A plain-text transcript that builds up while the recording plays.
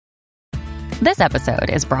This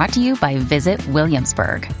episode is brought to you by Visit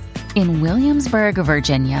Williamsburg. In Williamsburg,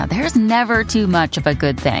 Virginia, there's never too much of a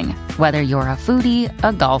good thing. Whether you're a foodie,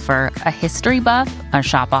 a golfer, a history buff, a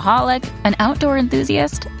shopaholic, an outdoor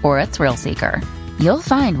enthusiast, or a thrill seeker, you'll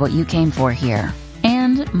find what you came for here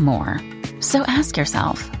and more. So ask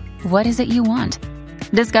yourself, what is it you want?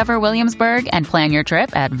 Discover Williamsburg and plan your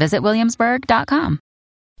trip at visitwilliamsburg.com.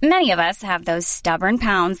 Many of us have those stubborn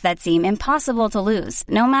pounds that seem impossible to lose,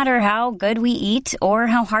 no matter how good we eat or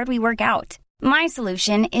how hard we work out. My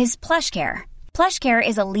solution is PlushCare. PlushCare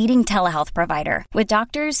is a leading telehealth provider with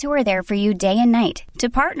doctors who are there for you day and night to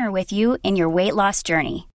partner with you in your weight loss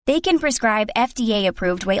journey. They can prescribe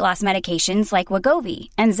FDA-approved weight loss medications like Wegovy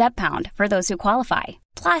and Zepbound for those who qualify.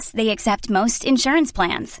 Plus, they accept most insurance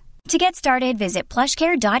plans. To get started, visit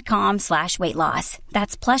plushcare.com/weightloss.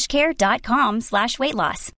 That's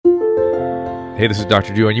plushcare.com/weightloss. Hey, this is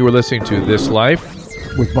Dr. Drew, and you were listening to This Life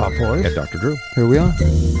with Bob Forrest and Dr. Drew. Here we are.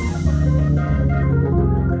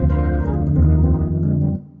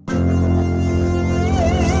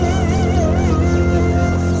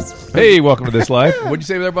 Hey, welcome to This Life. What'd you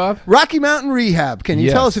say there, Bob? Rocky Mountain Rehab. Can you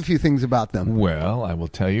tell us a few things about them? Well, I will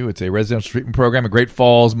tell you. It's a residential treatment program in Great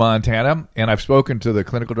Falls, Montana, and I've spoken to the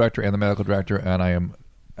clinical director and the medical director, and I am,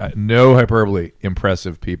 no hyperbole,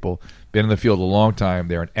 impressive people. Been in the field a long time.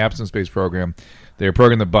 They're an absence-based program. They're a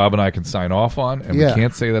program that Bob and I can sign off on, and we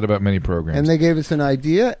can't say that about many programs. And they gave us an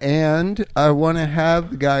idea, and I want to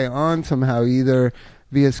have the guy on somehow, either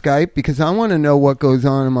via Skype, because I want to know what goes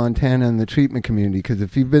on in Montana in the treatment community. Because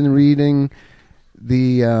if you've been reading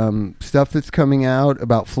the stuff that's coming out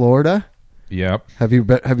about Florida, yep. Have you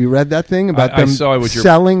read that thing about them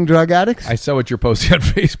selling drug addicts? I saw what you're posting on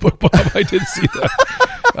Facebook, Bob. I did see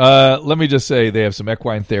that. Let me just say they have some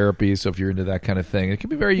equine therapy, so if you're into that kind of thing, it can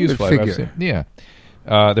be very useful. The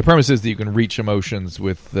premise is that you can reach emotions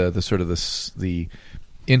with the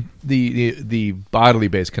bodily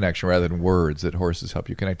based connection rather than words that horses help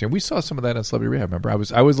you connect. And we saw some of that in Celebrity Rehab. Remember, I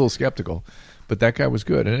was a little skeptical, but that guy was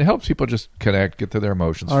good, and it helps people just connect, get to their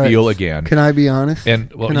emotions, feel again. Can I be honest?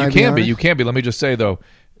 And you can be. Let me just say though,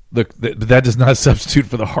 look, that does not substitute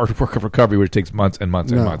for the hard work of recovery, which takes months and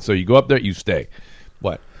months and months. So you go up there, you stay.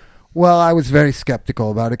 What? Well, I was very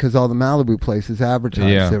skeptical about it because all the Malibu places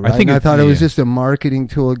advertised it, right? I thought it was just a marketing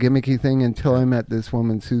tool, a gimmicky thing, until I met this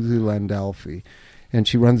woman, Susie Landolfi. And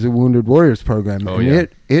she runs the Wounded Warriors program.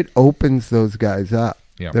 It opens those guys up.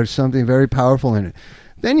 Yeah. There's something very powerful in it.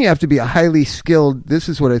 Then you have to be a highly skilled, this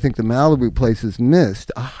is what I think the Malibu places missed,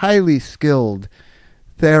 a highly skilled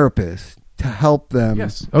therapist to help them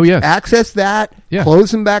access that,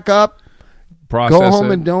 close them back up, process go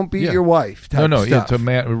home and don't beat your wife type stuff. To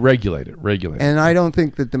regulate it. And I don't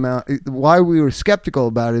think that why we were skeptical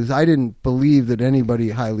about it is I didn't believe that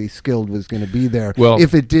anybody highly skilled was going to be there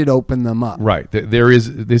if it did open them up. Right.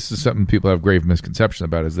 This is something people have grave misconception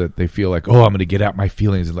about, is that they feel like, I'm going to get out my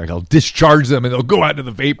feelings and I'll discharge them and they'll go out into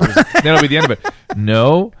the vapors. That'll be the end of it.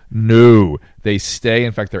 No. They stay.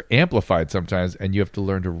 In fact, they're amplified sometimes, and you have to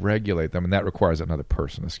learn to regulate them, and that requires another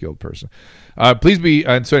person, a skilled person. Please be.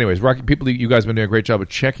 So, anyways, Rocky people, you guys have been doing a great job of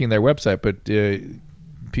checking their website, but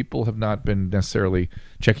people have not been necessarily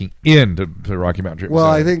checking in to Rocky Mountain Treatment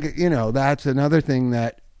Well, Center. I think that's another thing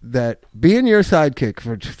that being your sidekick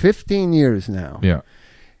for 15 years now. Yeah.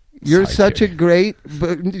 You're such a great.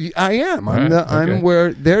 But I am. I'm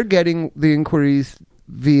where they're getting the inquiries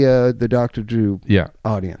via the Dr. Drew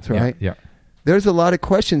audience, right? Yeah. There's a lot of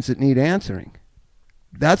questions that need answering.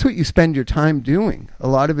 That's what you spend your time doing. A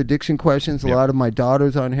lot of addiction questions, a lot of my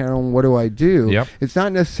daughter's on heroin, what do I do? Yep. It's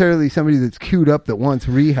not necessarily somebody that's queued up that wants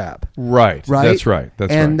rehab. Right. That's right.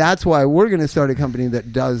 That's why we're going to start a company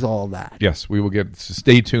that does all that. Yes, we will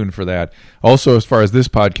stay tuned for that. Also, as far as this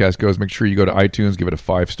podcast goes, make sure you go to iTunes, give it a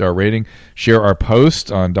 5-star rating, share our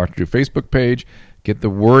post on Dr. Drew Facebook page. Get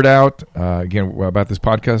the word out. Again, about this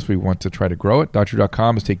podcast, we want to try to grow it.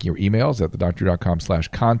 Dr.com is taking your emails at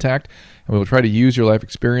thedoctor.com/contact. And we will try to use your life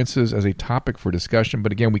experiences as a topic for discussion.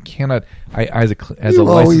 But again, we cannot, you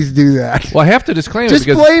always do that. Well, I have to disclaim Just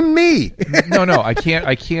it. Just blame me. No, I can't.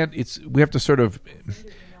 We have to sort of,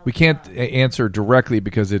 we can't answer directly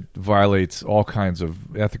because it violates all kinds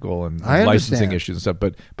of ethical and licensing issues and stuff.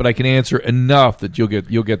 But I can answer enough that you'll get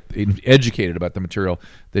educated about the material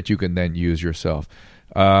that you can then use yourself.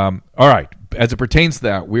 All right. As it pertains to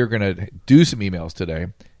that, we're going to do some emails today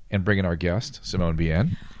and bring in our guest, Simone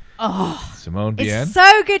Bien. Oh, Simone Bien. It's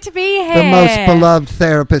so good to be here. The most beloved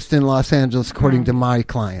therapist in Los Angeles, according to my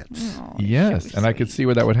clients. Oh, yes, and I could see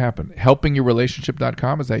where that would happen.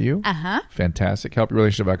 Helpingyourrelationship.com, is that you? Uh-huh. Fantastic.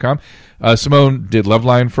 Helpyourrelationship.com. Simone did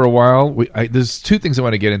Loveline for a while. There's two things I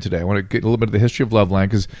want to get in today. I want to get a little bit of the history of Loveline,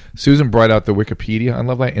 because Susan brought out the Wikipedia on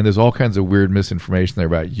Loveline, and there's all kinds of weird misinformation there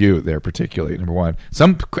about you there, particularly, number one.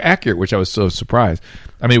 Some accurate, which I was so surprised.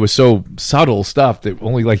 I mean, it was so subtle stuff that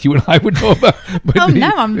only like you and I would know about. But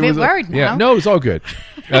I'm a bit worried now. Yeah, no, it's all good.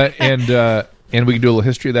 And we can do a little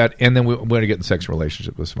history of that, and then we're going to get in sex and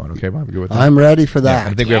relationship with Simone. Okay, Bob, you good with that? I'm ready for that.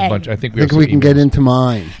 Yeah, I think we have a bunch. I think we can get into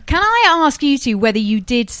mine. Can I ask you two whether you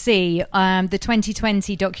did see the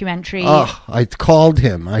 2020 documentary? Oh, I called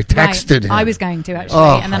him. I texted him. I was going to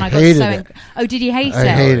actually, and then I got hated so. it. Oh, did you hate it? I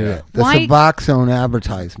hated it. The Suboxone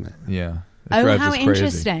advertisement. Yeah. How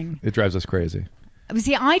interesting! It drives us crazy.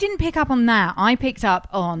 See, I didn't pick up on that. I picked up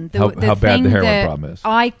on the how bad thing the heroin that problem is.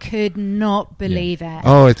 I could not believe it.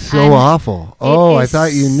 Oh, it's so awful. Oh, I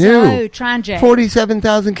thought you knew. So tragic.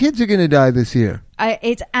 47,000 kids are going to die this year.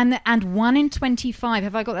 And 1 in 25.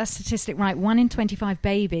 Have I got that statistic right? 1 in 25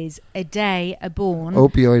 babies a day are born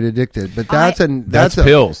opioid addicted. But that's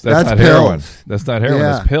pills. That's not heroin. That's not heroin.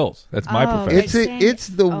 Yeah. That's pills. That's my profession. It's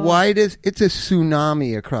the widest. It's a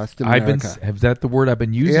tsunami across America. Is that the word I've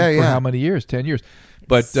been using for how many years? 10 years.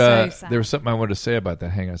 But there was something I wanted to say about that.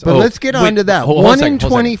 Hang on. But let's get on to that. 1 in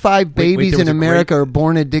 25 babies in America are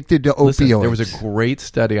born addicted to opioids. There was a great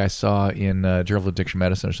study I saw in Journal of Addiction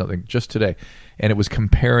Medicine or something just today, and it was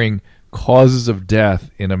comparing causes of death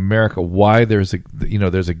in America. Why there's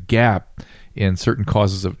a gap in certain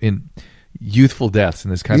causes in youthful deaths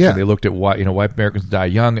in this country. Yeah. They looked at why Americans die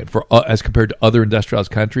young as compared to other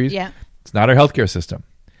industrialized countries. Yeah. It's not our healthcare system.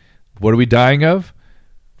 What are we dying of?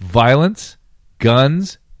 Violence,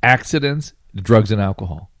 guns, accidents, drugs, and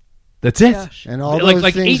alcohol. That's it. Gosh. And all those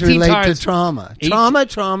things relate to trauma. Trauma,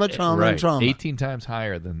 right. and trauma. 18 times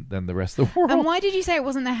higher than the rest of the world. And why did you say it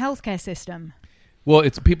wasn't the healthcare system? Well,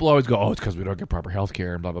 it's people always go, it's because we don't get proper health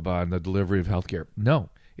care and blah, blah, blah, and the delivery of health care. No,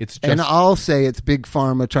 it's just... And I'll say it's Big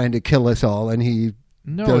Pharma trying to kill us all, and he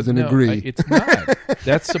doesn't agree. It's not.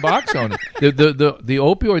 That's Suboxone. The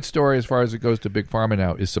opioid story, as far as it goes to Big Pharma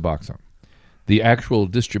now, is Suboxone. The actual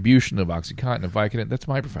distribution of OxyContin and Vicodin, that's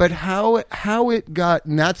my profession. But how it got,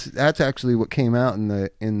 and that's actually what came out in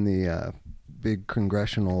the big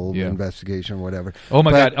congressional investigation or whatever. Oh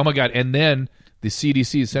my God! And then the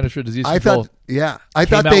CDC, Centers for Disease Control. I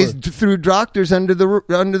thought they threw doctors under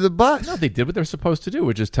the bus. No, they did what they're supposed to do,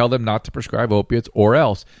 which is tell them not to prescribe opiates, or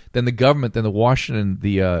else. Then the government, then the Washington,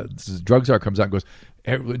 the drug czar comes out and goes,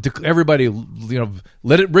 everybody,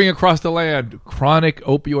 let it ring across the land. Chronic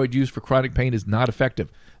opioid use for chronic pain is not effective.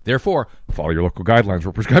 Therefore, follow your local guidelines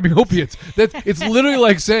for prescribing opiates. It's literally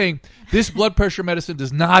like saying this blood pressure medicine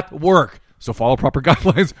does not work. So follow proper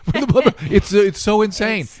guidelines for the blood. It's so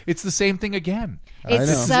insane. It's the same thing again.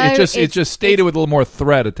 It's just stated with a little more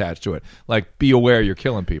threat attached to it. Like, be aware you're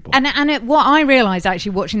killing people. And what I realised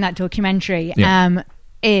actually watching that documentary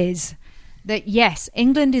is that yes,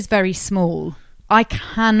 England is very small. I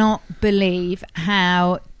cannot believe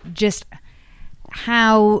how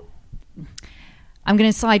I'm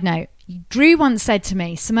going to side note. Drew once said to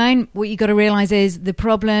me, Simone, what you got to realise is the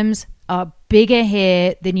problems are bigger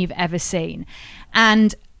here than you've ever seen.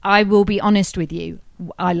 And I will be honest with you.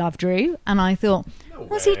 I love Drew, and I thought,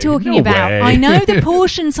 what's he talking about? I know the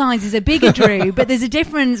portion sizes are bigger, Drew, but there's a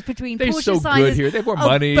difference between portion sizes here. They have more of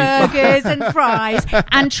money. burgers and fries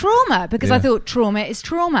and trauma, because I thought trauma is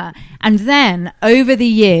trauma. And then over the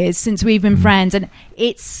years since we've been friends, and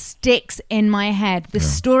it sticks in my head, the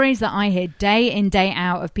stories that I hear day in, day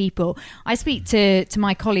out of people. I speak to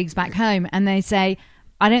my colleagues back home, and they say,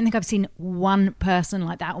 I don't think I've seen one person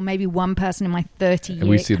like that, or maybe one person in my 30-year career. And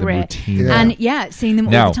we see them routinely. And seeing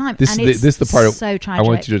them all the time. This is the part so tragic. I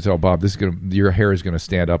want you to tell Bob. Your hair is going to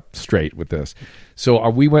stand up straight with this. So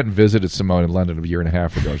we went and visited Simone in London a year and a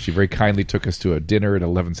half ago. She very kindly took us to a dinner at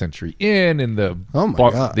 11th Century Inn in the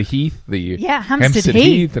Heath, Hampstead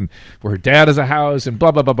Heath, and where her dad has a house, and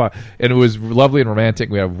blah blah blah blah. And it was lovely and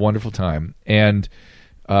romantic. We had a wonderful time. And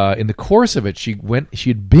in the course of it, she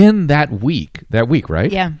had been that week,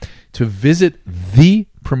 right? Yeah. To visit the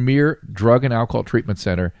premier drug and alcohol treatment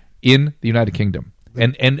center in the United Kingdom.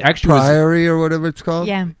 And actually Priory or whatever it's called.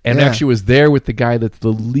 Yeah. And actually was there with the guy that's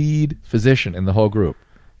the lead physician in the whole group.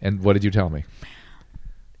 And what did you tell me?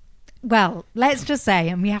 Well, let's just say,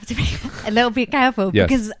 and we have to be a little bit careful, yes,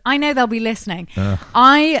 because I know they'll be listening.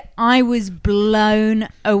 I was blown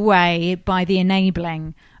away by the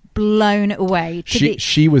enabling, blown away.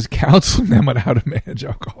 She was counseling them on how to manage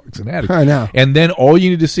alcoholics and addicts. I know. And then all you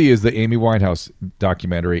need to see is the Amy Winehouse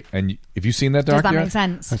documentary. And if you've seen that does documentary, that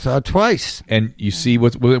make sense? I saw it twice. And you see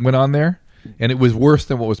what went on there? And it was worse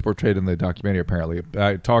than what was portrayed in the documentary, apparently.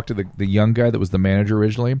 I talked to the young guy that was the manager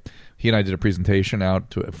originally. He and I did a presentation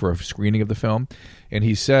out for a screening of the film. And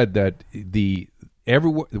he said that the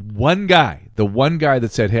one guy that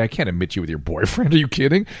said, "Hey, I can't admit you with your boyfriend. Are you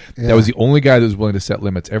kidding?" Yeah. That was the only guy that was willing to set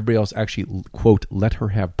limits. Everybody else actually, quote, let her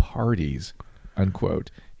have parties, unquote,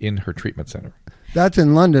 in her treatment center. That's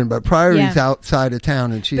in London, but Priory's outside of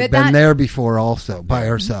town, and she's been there before also by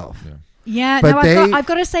herself. Yeah. Yeah, but I've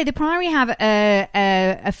got to say the Priory have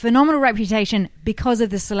a phenomenal reputation because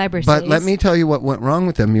of the celebrities. But let me tell you what went wrong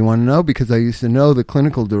with them. You want to know? Because I used to know the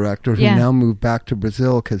clinical director who now moved back to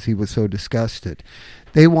Brazil because he was so disgusted.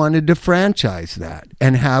 They wanted to franchise that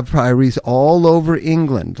and have Priories all over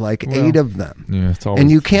England, like 8 of them. Yeah, it's always...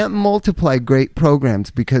 And you can't multiply great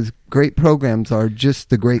programs because great programs are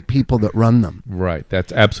just the great people that run them. Right,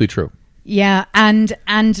 that's absolutely true. Yeah, and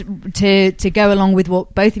to go along with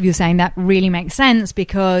what both of you are saying, that really makes sense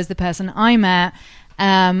because the person I met,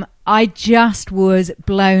 I just was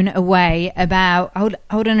blown away about,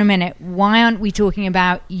 hold on a minute, why aren't we talking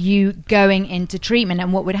about you going into treatment?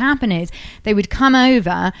 And what would happen is they would come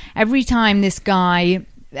over every time this guy,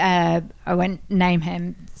 I won't name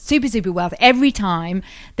him, super wealthy, every time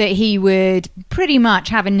that he would pretty much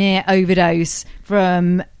have a near overdose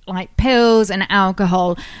from like pills and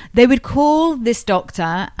alcohol, they would call this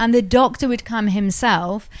doctor and the doctor would come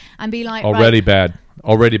himself and be like, already bad.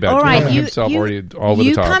 All right, you top.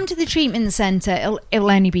 Come to the treatment center,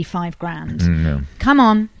 it'll only be $5,000. Come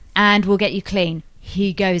on and we'll get you clean.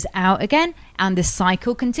 He goes out again and the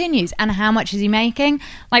cycle continues. And how much is he making?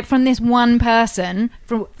 Like from this one person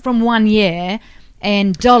from 1 year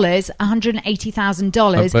in dollars,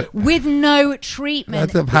 $180,000 with no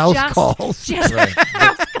treatment. That's of house calls. Right.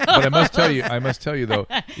 But I must tell you though,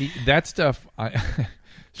 that stuff.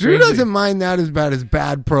 Drew doesn't mind that as bad as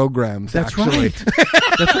bad programs. That's actually. Right.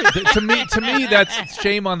 That's right. To me, that's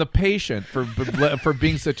shame on the patient for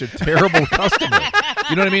being such a terrible customer.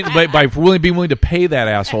 You know what I mean? By being willing to pay that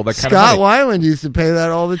asshole that kind Scott of money. Weiland used to pay that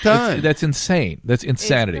all the time. That's insane. That's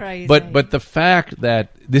insanity. It's crazy. But the fact that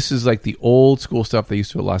this is like the old school stuff they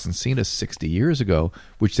used to at Las Encinas 60 years ago,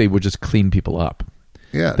 which they would just clean people up.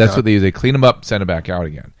 Yeah, that's what they use. They clean them up, send them back out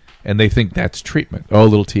again. And they think that's treatment. Oh, a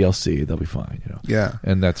little TLC, they'll be fine. Yeah,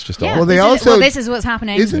 and that's just all. Well, this is what's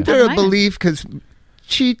happening. Isn't there a belief? Because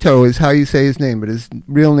Chito is how you say his name, but his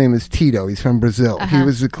real name is Tito. He's from Brazil. He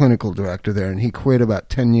was the clinical director there, and he quit about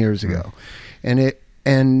 10 years ago.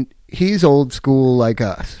 And he's old school like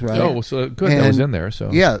us, right? Oh, so good. That was in there.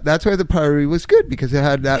 So yeah, that's why the Priory was good because it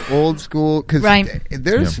had that old school. Because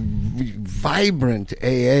there's vibrant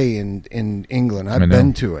AA in England. I've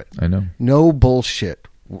been to it. I know. No bullshit.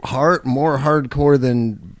 More hardcore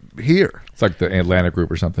than here. It's like the Atlantic Group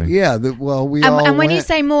or something. Yeah. And when you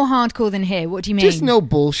say more hardcore than here, what do you mean? Just no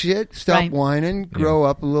bullshit. Stop whining. Grow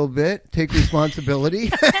up a little bit. Take responsibility.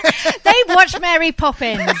 They watch Mary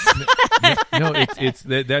Poppins. No, it's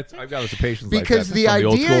that's I've got lots of patients because like that. The idea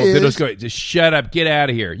old school. is they just go, just shut up, get out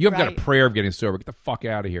of here. You haven't got a prayer of getting sober. Get the fuck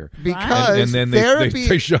out of here. Because and then therapy,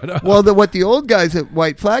 they shut up. Well, what the old guys at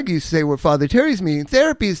White Flag used to say were Father Terry's meeting.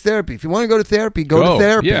 Therapy is therapy. If you want to go to therapy, go to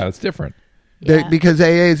therapy. Yeah, it's different. Because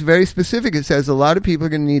AA is very specific. It says a lot of people are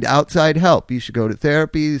going to need outside help. You should go to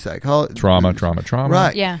therapy, psychology. Trauma.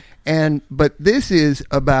 Right. Yeah. But this is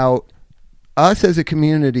about us as a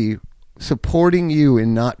community supporting you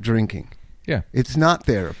in not drinking. Yeah. It's not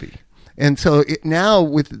therapy. And so now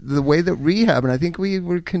with the way that rehab, and I think we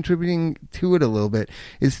were contributing to it a little bit,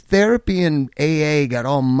 is therapy and AA got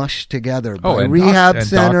all mushed together by rehab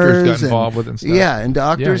centers. Doctors got involved with it and stuff. Yeah, and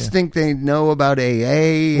doctors think they know about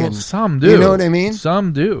AA. Well, and some do. You know what I mean?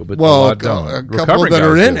 Some do, but a couple that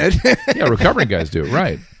are in it. Yeah, recovering guys do,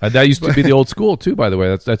 right. That used to be the old school, too, by the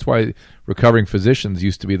way. That's why recovering physicians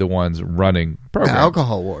used to be the ones running programs.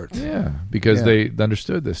 Alcohol wards. Yeah, because they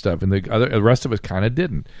understood this stuff, and the rest of us kind of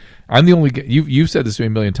didn't. I'm the only you've said this to me a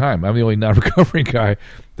million times. I'm the only non-recovering guy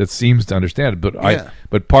that seems to understand it.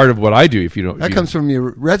 But part of what I do, if you don't, that comes from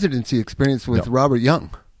your residency experience with Robert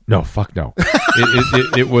Young. No, fuck no.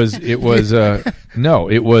 It was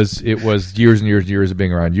years and years of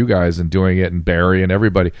being around you guys and doing it, and Barry and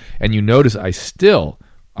everybody. And you notice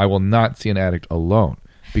I will not see an addict alone.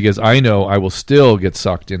 Because I know I will still get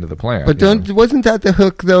sucked into the plan. But wasn't that the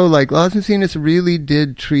hook, though? Like, Las Encinas really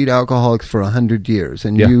did treat alcoholics for 100 years.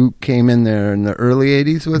 And you came in there in the early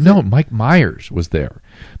 80s with it? No, Mike Myers was there.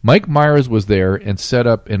 Mike Myers was there and set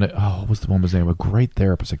up what was the woman's name? A great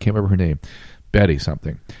therapist. I can't remember her name. Betty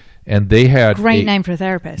something. And they had great name for a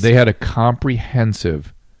therapist. They had a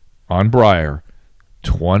comprehensive, on Briar,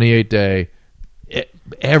 28-day,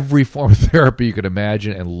 every form of therapy you could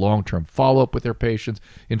imagine, and long-term follow-up with their patients.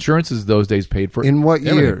 Insurances those days paid for. In what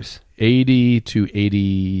years? 80 to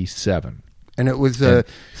 87. And it was a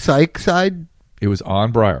psych side? It was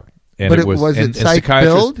on Briar. And but was it psych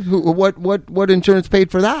billed? What insurance paid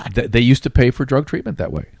for that? They used to pay for drug treatment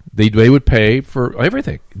that way. They would pay for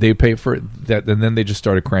everything. They would pay for that, and then they just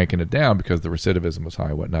started cranking it down because the recidivism was high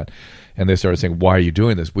and whatnot. And they started saying, why are you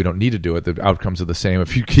doing this? We don't need to do it. The outcomes are the same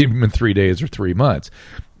if you keep them in 3 days or 3 months.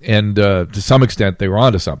 And to some extent, they were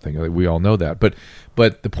onto something. We all know that. But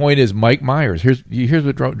the point is, Mike Myers, here's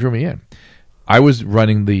what drew me in. I was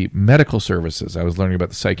running the medical services. I was learning about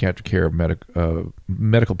the psychiatric care of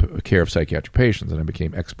medical care of psychiatric patients, and I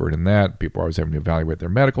became expert in that. People were always having to evaluate their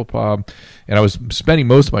medical problem, and I was spending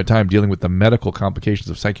most of my time dealing with the medical complications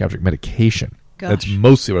of psychiatric medication. Gosh. That's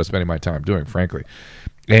mostly what I was spending my time doing, frankly.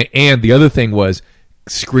 And the other thing was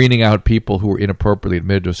screening out people who were inappropriately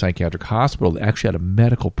admitted to a psychiatric hospital that actually had a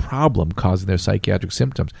medical problem causing their psychiatric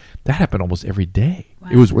symptoms. That happened almost every day. Wow.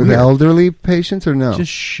 It was with weird. Elderly patients or no?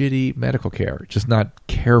 Just shitty medical care, just not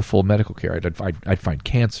careful medical care. I'd find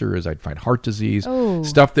cancers, I'd find heart disease,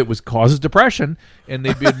 stuff that causes depression, and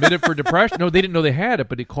they'd be admitted for depression. No, they didn't know they had it,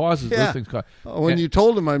 but it causes those things. When you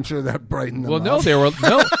told them, I'm sure that brightened them up. No, they were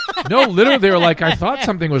literally they were like, I thought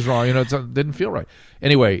something was wrong. It didn't feel right.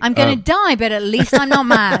 Anyway, I'm going to die, but at least I'm not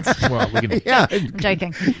mad. Well, we can. I'm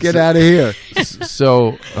joking. Get out of here.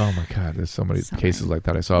 So, oh my God, there's so many cases like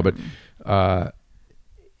that I saw, but.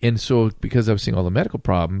 And so, because I was seeing all the medical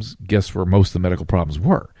problems, guess where most of the medical problems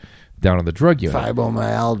were? Down on the drug unit.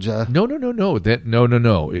 Fibromyalgia. No.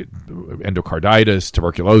 Endocarditis,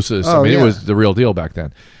 tuberculosis. It was the real deal back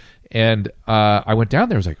then. And I went down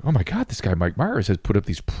there. I was like, oh my God, this guy Mike Myers has put up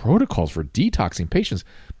these protocols for detoxing patients.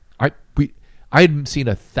 I had seen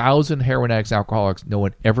 1,000 heroin addicts, alcoholics. No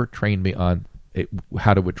one ever trained me on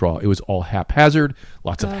how to withdraw. It was all haphazard,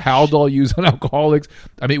 lots of Haldol used on alcoholics.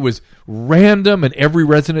 I mean, it was random, and every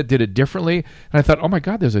resident did it differently. And I thought, oh my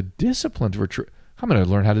God, there's a discipline for I'm going to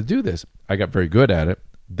learn how to do this. I got very good at it.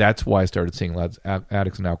 That's why I started seeing lots of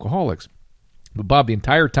addicts and alcoholics. But Bob, the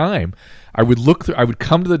entire time, I would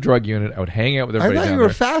come to the drug unit, I would hang out with everybody. I thought you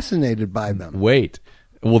were fascinated by them. Wait.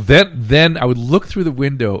 Well, then I would look through the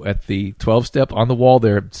window at the 12-step on the wall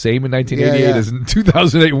there, same in 1988 as in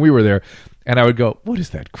 2008 when we were there, and I would go, what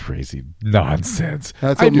is that crazy nonsense?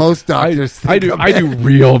 That's what most doctors think. I do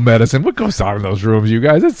real medicine. What goes on in those rooms, you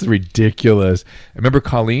guys? That's ridiculous. I remember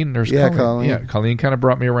Colleen, Nurse Colleen. Colleen. Yeah, Colleen kind of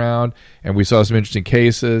brought me around, and we saw some interesting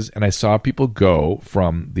cases, and I saw people go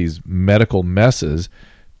from these medical messes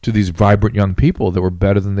to these vibrant young people that were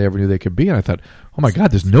better than they ever knew they could be. And I thought, oh my God,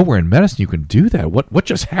 there's nowhere in medicine you can do that. What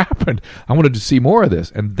just happened? I wanted to see more of this.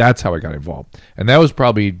 And that's how I got involved. And that was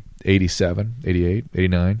probably 87, 88,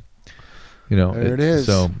 89. There it is.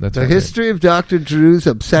 So that's the history of Dr. Drew's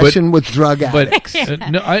obsession with drug addicts.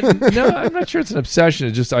 No, I'm not sure it's an obsession.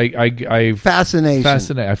 It's just I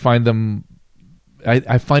fascination. I find them.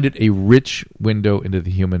 I find it a rich window into the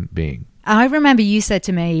human being. I remember you said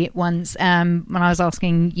to me once when I was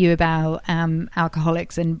asking you about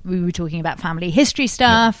alcoholics, and we were talking about family history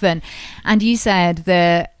stuff, and you said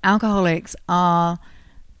that alcoholics are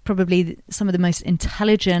probably some of the most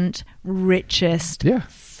intelligent, richest,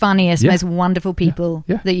 funniest, most wonderful people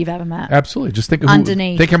that you've ever met. Absolutely. Just think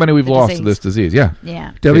underneath how many we've lost to this disease.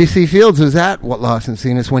 Yeah. W.C. Fields was at Lost in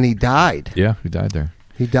Encinitas when he died. Yeah, he died there.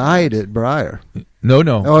 He died at Briar. No.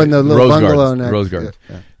 Oh, in the little bungalow next. Rose Gardens.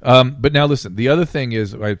 But now listen, the other thing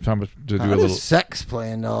is I promised to do a little sex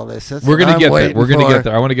play and all this. We're going to get there. We're going to get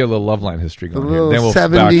there. I want to get a little love line history going. The little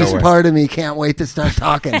 70s part of me can't wait to start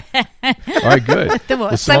talking. All right, good. The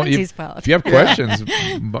 70s part. If you have questions,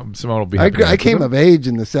 Simone will be happy. I came of age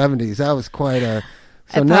in the 70s. That was quite a...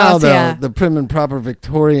 So now the prim and proper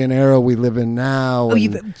Victorian era we live in now. Oh,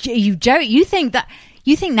 you joke. You think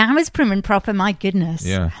now is prim and proper? My goodness.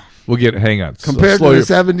 Yeah. Hang on. Compared to the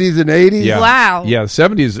 70s and 80s? Yeah. Wow. Yeah, the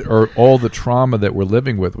 70s are all the trauma that we're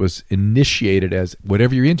living with was initiated as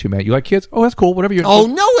whatever you're into, man. You like kids? Oh, that's cool. Whatever you're into. Oh,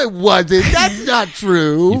 no, it wasn't. That's not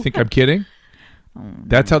true. You think I'm kidding?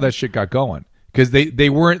 That's how that shit got going. Because they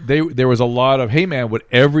weren't, there was a lot of, hey, man,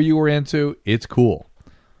 whatever you were into, it's cool.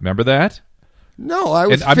 Remember that? No, I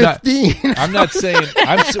was 15. I'm not saying,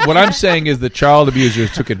 what I'm saying is the child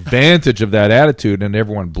abusers took advantage of that attitude and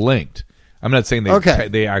everyone blinked. I'm not saying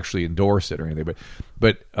they actually endorse it or anything,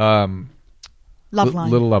 but Loveline.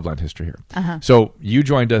 Little Loveline history here. So you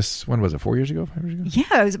joined us, when was it, 4 years ago, 5 years ago?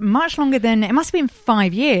 Yeah, it was much longer than, it must have been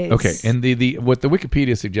 5 years. Okay, and the what the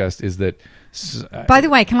Wikipedia suggests is that... By the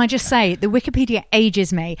way, can I just say, the Wikipedia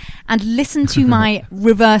ages me, and listen to my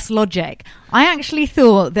reverse logic. I actually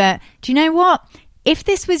thought that, do you know what? If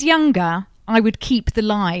this was younger, I would keep the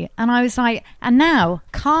lie. And I was like, and now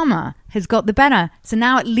karma has got the better. So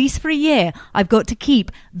now, at least for a year, I've got to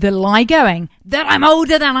keep the lie going that I'm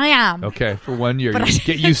older than I am. Okay, for 1 year. You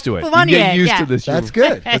get used to it. For 1 year, get used to this. That's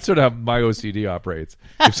good. That's sort of how my OCD operates.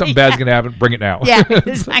 If something bad's going to happen, bring it now. Yeah,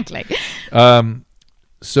 exactly.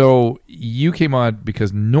 So you came on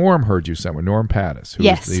because Norm heard you somewhere. Norm Pattis,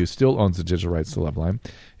 who still owns the digital rights to Loveline,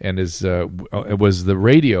 and was the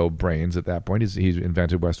radio brains at that point. He's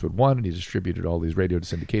invented Westwood One, and he distributed all these radio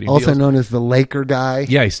syndicating also deals. known as the Laker guy.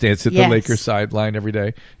 Yeah, he stands at the Lakers sideline every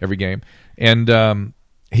day, every game, and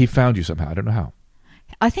he found you somehow. I don't know how.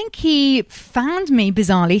 I think he found me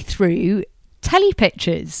bizarrely through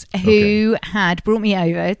Telepictures, who had brought me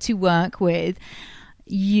over to work with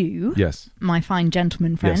you, my fine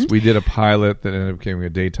gentleman friend. Yes, we did a pilot that ended up becoming a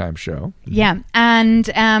daytime show. Yeah, and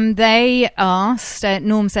they asked,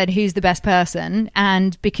 Norm said, who's the best person?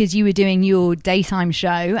 And because you were doing your daytime show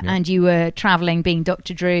and you were traveling being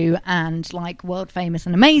Dr. Drew and like world famous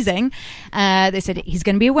and amazing, they said he's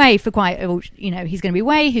going to be away for he's going to be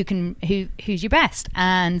away. Who's your best?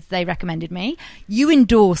 And they recommended me. You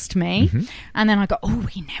endorsed me, and then I got,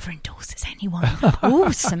 he never endorses anyone.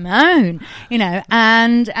 Simone,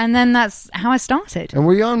 and then that's how I started. And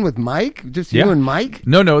were you on with Mike? Just you and Mike?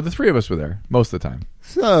 No, the three of us were there most of the time.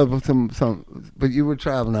 So, but you were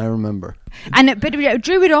traveling, I remember. But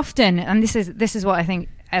Drew would often, and this is what I think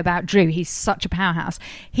about Drew, he's such a powerhouse.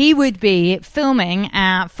 He would be filming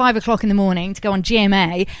at 5 o'clock in the morning to go on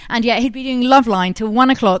GMA, and yet he'd be doing Loveline till 1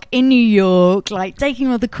 o'clock in New York, like taking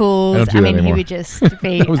all the calls. He would just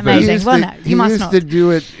be amazing. He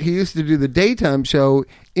used to do the daytime show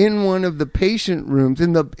in one of the patient rooms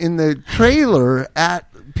in the trailer at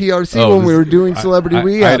PRC when we were doing Celebrity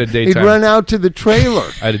Rehab. He'd run out to the trailer.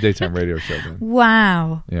 I had a daytime radio show then.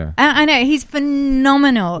 Wow. Yeah. I know, he's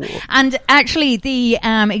phenomenal. And actually, the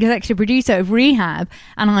executive producer of Rehab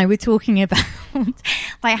and I were talking about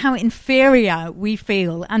like how inferior we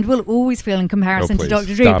feel and will always feel in comparison to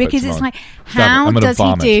Dr. Drew, because it's like, how does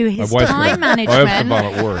he do his time management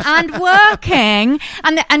and working?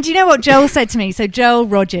 And do you know what Joel said to me? So Joel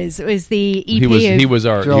Rogers was the EP.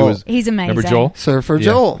 He's amazing. Remember Joel? Surfer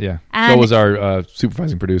Joel. Yeah. Joel was our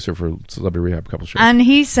supervising producer for Celebrity Rehab, a couple shows. And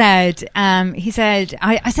he said, I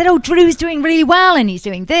said, Drew's doing really well, and he's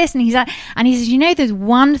doing this, and he said, there's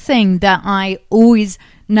one thing that I always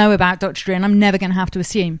know about Dr. Drew, and I'm never going to have to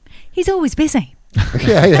assume, he's always busy.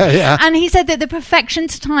 Yeah. And he said that the perfection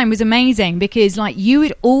to time was amazing because, like, you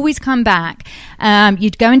would always come back,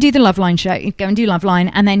 you'd go and do the Loveline show, you'd go and do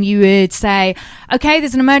Loveline, and then you would say, okay,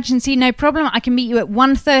 there's an emergency, no problem, I can meet you at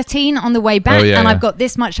 1:13 on the way back, I've got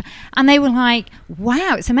this much. And they were like,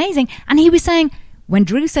 wow, it's amazing. And he was saying, when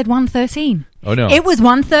Drew said 1:13, it was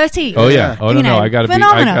 1:30. Oh yeah. Oh no, I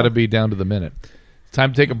gotta be down to the minute. It's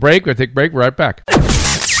time to take a break. We're right back.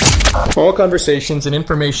 All conversations and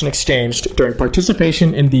information exchanged during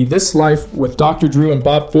participation in the This Life with Dr. Drew and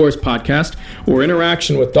Bob Forrest podcast or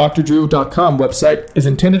interaction with drdrew.com website is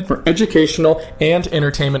intended for educational and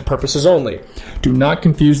entertainment purposes only. Do not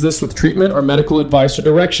confuse this with treatment or medical advice or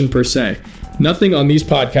direction per se. Nothing on these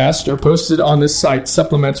podcasts or posted on this site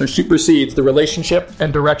supplements or supersedes the relationship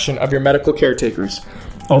and direction of your medical caretakers.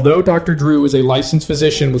 Although Dr. Drew is a licensed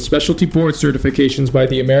physician with specialty board certifications by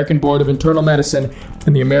the American Board of Internal Medicine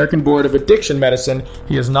and the American Board of Addiction Medicine,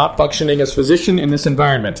 he is not functioning as physician in this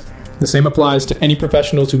environment. The same applies to any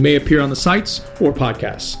professionals who may appear on the sites or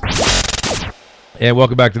podcasts. And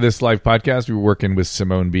welcome back to This Life podcast. We're working with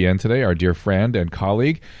Simone Bien today, our dear friend and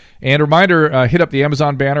colleague. And a reminder, hit up the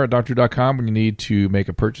Amazon banner at drdrew.com when you need to make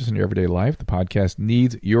a purchase in your everyday life. The podcast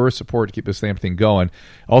needs your support to keep this damn thing going.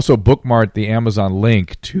 Also, bookmark the Amazon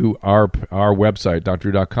link to our website,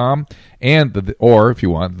 drdrew.com, or if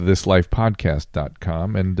you want,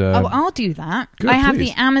 thislifepodcast.com. And I'll do that. Good, I have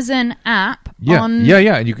please. the Amazon app. Yeah. And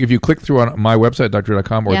if you click through on my website,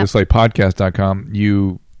 drdrew.com, or thislifepodcast.com,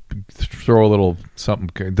 you throw a little something.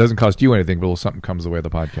 It doesn't cost you anything, but a little something comes the way of the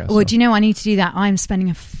podcast. Well, do you know I need to do that? I'm spending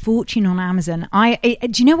a fortune on Amazon. Do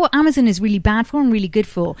you know what Amazon is really bad for and really good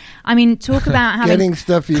for? I mean, talk about having getting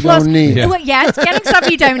stuff you don't need. Yeah. Yes, getting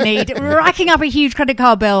stuff you don't need. Racking up a huge credit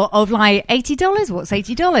card bill of like $80. What's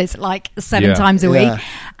 $80? Like 7 times a week,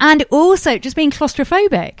 and also just being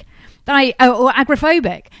claustrophobic. Or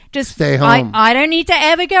agoraphobic. Just stay home. I don't need to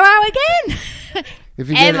ever go out again. If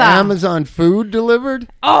you get Amazon food delivered?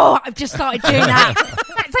 Oh, I've just started doing that.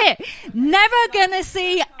 That's it. Never gonna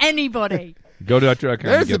see anybody. Go to Dr.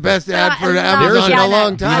 There's the best ad for Amazon in a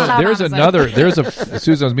long time. There's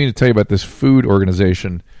Susan, I was meaning to tell you about this food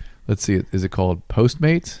organization. Let's see, is it called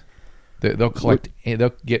Postmates? They'll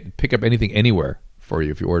pick up anything anywhere for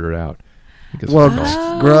you if you order it out. Well,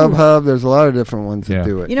 Grubhub, there's a lot of different ones that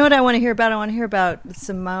do it. You know what I want to hear about? I want to hear about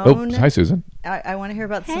Simone. Oh, hi, Susan. I want to hear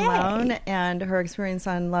about Simone and her experience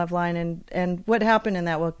on Loveline and what happened in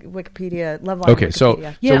that Wikipedia, Loveline okay,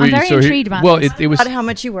 Wikipedia. I'm very intrigued about well, this. It was about how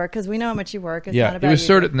much you work, because we know how much you work. It's not about it was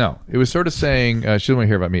it was sort of saying, she doesn't want to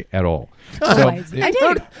hear about me at all. I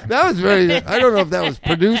do. That was very, I don't know if that was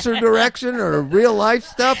producer direction or real life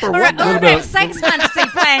stuff or what. A little bit of sex fantasy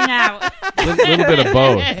playing out. A little bit of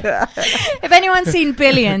both. If anyone's seen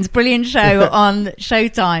Billions, brilliant show on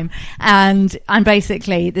Showtime, and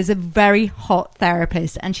basically there's a very hot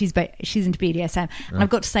therapist, and she's into BDSM, and I've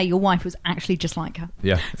got to say, your wife was actually just like her.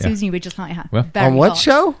 Yeah, Susan, you were just like her. Well, on what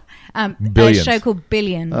show? A Billions. show called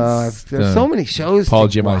Billions. There's so many shows. Paul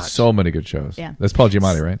Giamatti, so many good shows. Yeah, that's Paul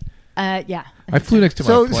Giamatti, right? Yeah. I flew next to my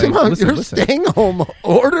plane. Simone, you're staying home,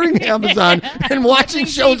 ordering Amazon, and watching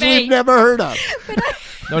shows we've never heard of.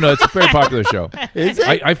 No, it's a very popular show. Is it?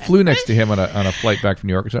 I flew next to him on a flight back from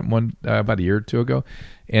New York or something about a year or two ago,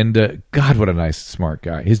 and God, what a nice, smart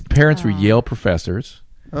guy. His parents were Yale professors.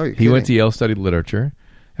 Oh, he went to Yale, studied literature,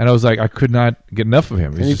 and I was like, I could not get enough of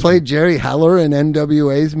him. And he played Jerry Heller in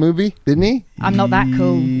NWA's movie, didn't he? I'm not that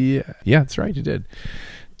cool. Yeah, that's right, he did.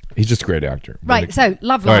 He's just a great actor. Right, so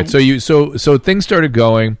Loveline. All right, so things started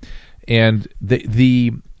going, and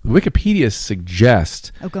the Wikipedia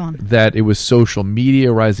suggests that it was social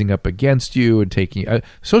media rising up against you and taking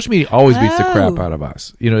social media always beats the crap out of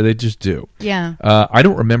us. They just do. Yeah. I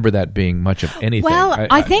don't remember that being much of anything. Well,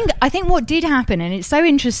 I think what did happen, and it's so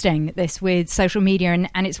interesting, this with social media,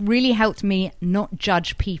 and it's really helped me not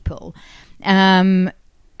judge people. When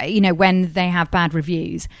they have bad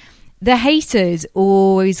reviews, the haters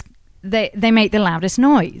always they make the loudest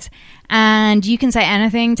noise, and you can say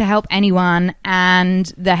anything to help anyone, and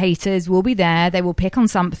the haters will be there. They will pick on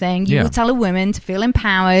something. You will tell a woman to feel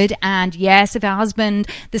empowered, and yes, if her husband,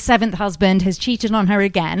 the seventh husband, has cheated on her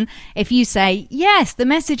again, if you say yes, the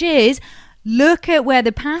message is, look at where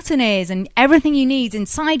the pattern is and everything you need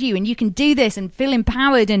inside you, and you can do this and feel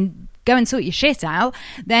empowered and go and sort your shit out,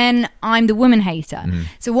 then I'm the woman hater.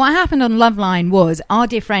 So what happened on Loveline was our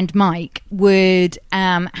dear friend Mike would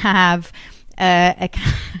have a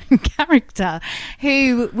character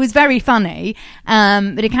who was very funny,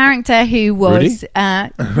 but a character who was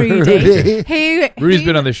Rudy. Rudy's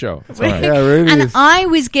been on the show. That's all right. Yeah, Rudy and I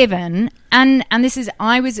was given, and this is,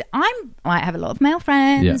 I have a lot of male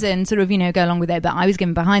friends and sort of, go along with it, but I was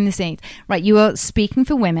given behind the scenes, right, you are speaking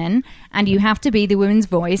for women, and you have to be the women's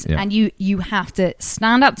voice, and you have to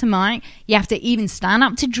stand up to Mike, you have to even stand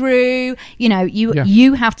up to Drew,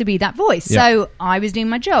 you have to be that voice. So I was doing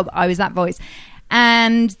my job, I was that voice.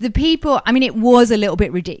 And the people, it was a little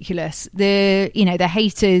bit ridiculous. The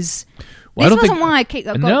haters. Well, this wasn't why I kicked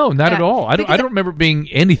up. No, not at all. I don't remember being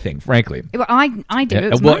anything, frankly. I do.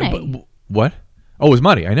 It was money. What? Oh, it was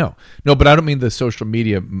money. I know. No, but I don't mean the social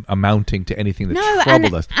media amounting to anything that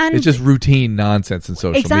troubled us. It's just routine nonsense in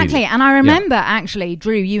social media. Exactly. And I remember actually,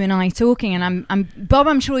 Drew, you and I talking, and I'm Bob.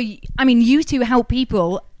 I'm sure. You two help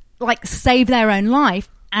people save their own life.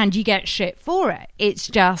 And you get shit for it. It's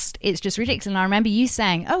just ridiculous. And I remember you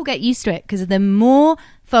saying, "Oh, get used to it, because the more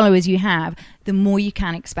followers you have, the more you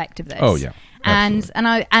can expect of this." Oh yeah, and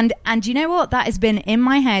you know what? That has been in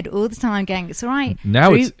my head all the time. Going, it's all right.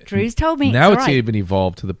 Now Drew's told me. Now it's even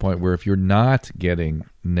evolved to the point where if you're not getting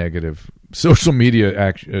negative social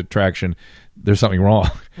media traction, there's something wrong.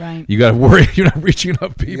 Right. You got to worry you're not reaching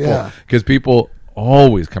enough people, because people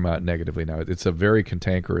always come out negatively now. It's a very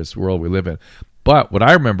cantankerous world we live in. But what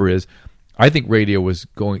I remember is, I think radio was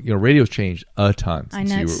going, radio's changed a ton. I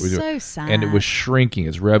know, it's so sad. And it was shrinking.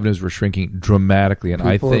 Its revenues were shrinking dramatically. And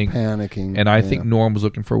People I think are panicking. And I think Norm was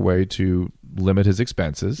looking for a way to limit his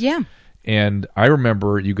expenses. Yeah. And I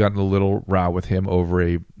remember you got in a little row with him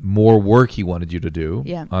over more work he wanted you to do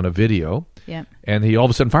on a video. Yeah. And he all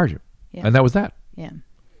of a sudden fired you. Yeah. And that was that. Yeah.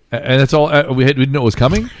 And that's all. We didn't know it was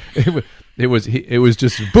coming. It was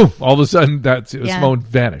just boom. All of a sudden, Simone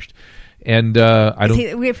vanished. And I don't.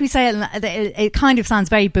 If we say it kind of sounds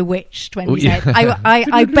very bewitched when we say it.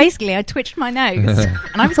 I basically twitched my nose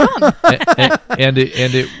and I was gone. and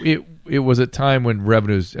it was a time when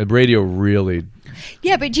revenues and radio really.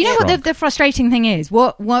 Yeah, but do you know what the frustrating thing is?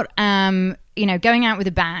 What going out with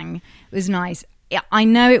a bang was nice. I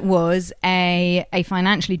know it was a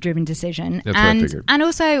financially driven decision, That's what I figured. And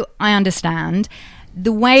also I understand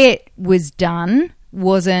the way it was done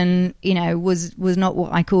wasn't, was not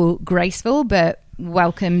what I call graceful, but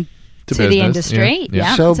welcome to the industry.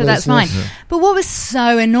 Yeah. So that's fine. Yeah. But what was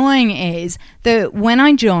so annoying is that when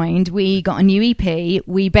I joined, we got a new EP.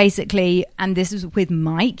 We basically, and this was with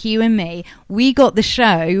Mike, you and me, we got the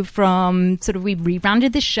show from we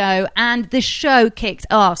rebranded the show, and the show kicked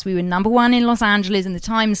ass. We were number one in Los Angeles in the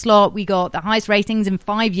time slot. We got the highest ratings in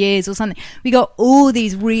 5 years or something. We got all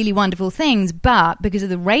these really wonderful things, but because of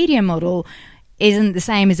the radio model isn't the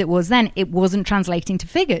same as it was then, it wasn't translating to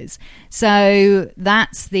figures. So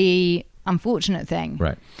that's the unfortunate thing.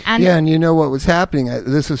 Right. And you know what was happening?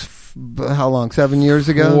 This was how long? 7 years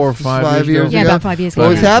ago? 4 or 5 years ago? Yeah, about 5 years ago. What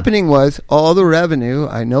was happening was all the revenue,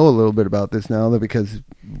 I know a little bit about this now because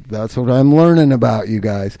that's what I'm learning about, you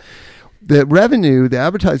guys. The revenue, the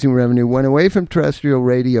advertising revenue, went away from terrestrial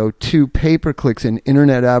radio to pay-per-clicks and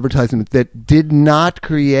internet advertisement that did not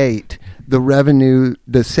create the revenue,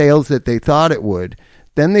 the sales that they thought it would.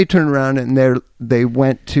 Then they turned around and they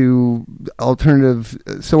went to alternative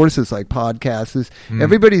sources like podcasts.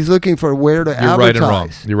 Everybody's looking for where to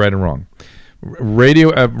advertise. You're right and wrong.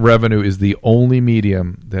 Radio revenue is the only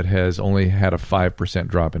medium that has only had a 5%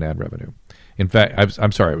 drop in ad revenue. In fact,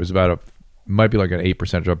 I'm sorry, it was might be like an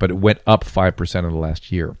 8% drop, but it went up 5% in the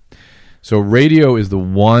last year. So radio is the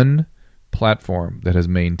one platform that has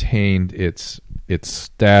maintained its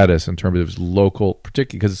status in terms of its local,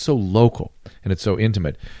 particularly because it's so local and it's so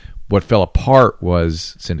intimate. What fell apart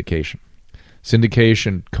was syndication.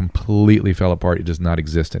 Syndication completely fell apart. It does not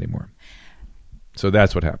exist anymore. So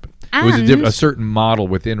that's what happened. And it was a certain model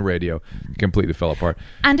within radio completely fell apart.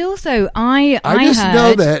 And also, I just heard,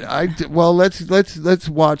 know that let's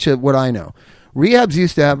watch what I know. Rehabs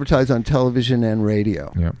used to advertise on television and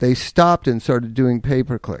radio. Yeah. They stopped and started doing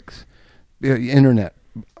pay-per-clicks, internet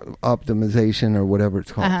optimization or whatever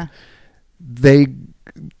it's called. Uh-huh. They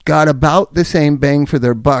got about the same bang for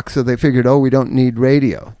their buck, so they figured, we don't need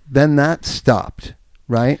radio. Then that stopped,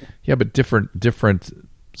 right? Yeah, but different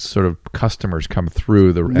sort of customers come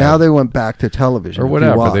through the now they went back to television or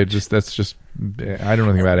whatever. I don't know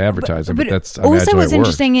anything about advertising, but that's also what's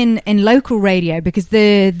interesting in local radio, because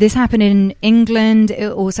this happened in England,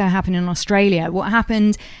 it also happened in Australia. What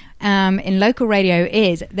happened in local radio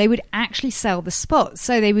is they would actually sell the spots.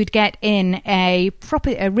 So they would get in a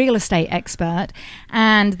real estate expert,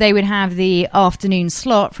 and they would have the afternoon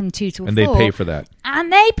slot from 2 to 4. And they pay for that.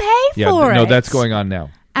 And they pay for it. No, that's going on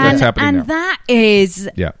now. That's happening now. That is,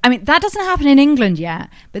 I mean, that doesn't happen in England yet,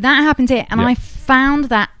 but that happens here. And I found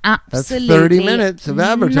that absolutely That's 30 minutes of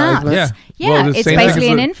advertisement. Nuts. Yeah, it's basically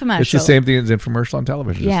an infomercial. It's the same thing as infomercial on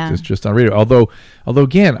television. Yeah. It's just on radio. Although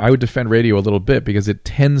again, I would defend radio a little bit because it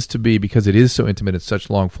tends to be, because it is so intimate, it's such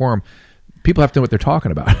long form, people have to know what they're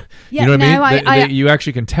talking about. Yeah, you know what I mean? You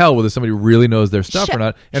actually can tell whether somebody really knows their stuff or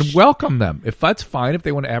not, and welcome them. If that's fine, if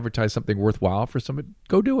they want to advertise something worthwhile for somebody,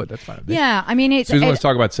 go do it. That's fine. Yeah, I mean, Susan wants to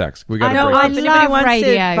talk about sex. We got if anybody wants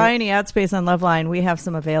radio. to buy any ad space on Loveline, we have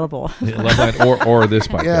some available. Loveline or this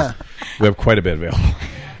podcast. Yeah. We have quite a bit available.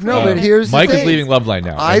 No, but here's Mike the thing. is leaving Loveline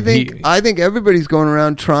now. I think everybody's going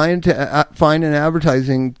around trying to find an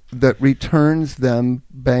advertising that returns them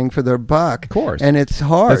bang for their buck. Of course. And it's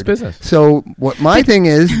hard. That's business. So what my thing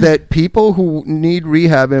is that people who need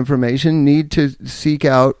rehab information need to seek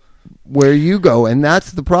out where you go. And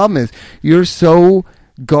that's the problem is you're so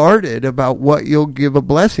guarded about what you'll give a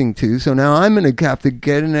blessing to. So now I'm going to have to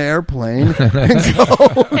get in an airplane and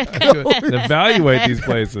go evaluate these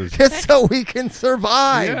places just so we can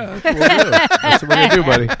survive. Yeah, that's what we're going to do,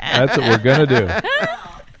 buddy. That's what we're going to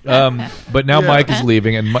do. But now Mike is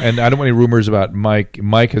leaving, and I don't want any rumors about Mike.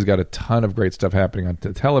 Mike has got a ton of great stuff happening on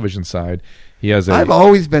the television side. He has. I've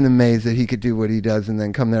always been amazed that he could do what he does and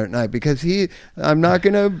then come there at night, because I'm not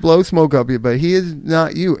going to blow smoke up you, but he is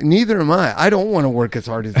not you. Neither am I. I don't want to work as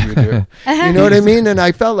hard as you do. You know what I mean? And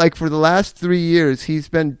I felt like for the last 3 years, he's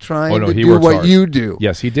been trying to do what you do.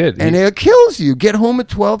 Yes, he did. And it kills you. Get home at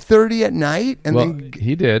 12:30 at night. And then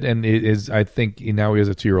he did. And I think now he has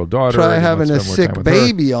a 2-year-old daughter. Try having a sick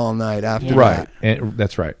baby all night after that. And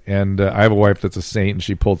that's right. And I have a wife that's a saint, and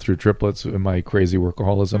she pulled through triplets in my crazy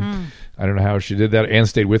workaholism. I don't know how she did that and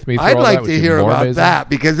stayed with me through I'd all like that, to hear about that,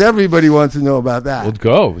 because everybody wants to know about that. Well,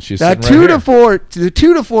 go. She's that 2 to 4. The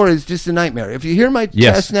 2 to 4 is just a nightmare. If you hear my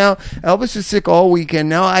chest now, Elvis is sick all weekend.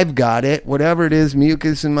 Now I've got it. Whatever it is,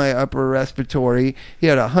 mucus in my upper respiratory. He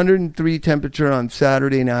had 103 temperature on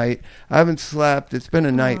Saturday night. I haven't slept. It's been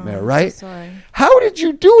a nightmare, right? So sorry. How did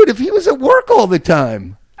you do it if he was at work all the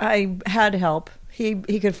time? I had help. He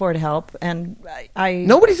could afford help, and I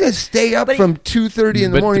nobody's going to stay up from 2:30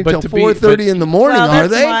 in the morning till 4:30 in the morning, are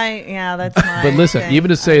they? That's my But listen, thing. even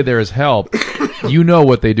to say there is help, you know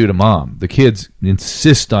what they do to mom. The kids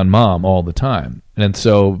insist on mom all the time. And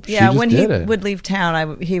so she just when did he it. would leave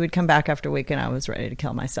town, he would come back after a week, and I was ready to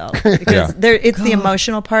kill myself because it's the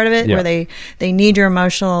emotional part of it where they need your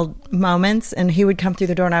emotional moments, and he would come through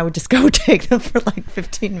the door, and I would just go take them for like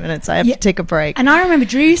 15 minutes. I have to take a break. And I remember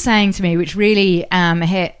Drew saying to me, which really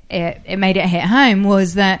made it hit home,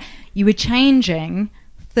 was that you were changing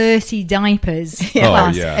 30 diapers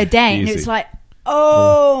plus a day, and it was like,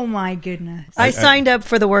 oh my goodness! I signed up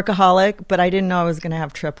for the workaholic, but I didn't know I was going to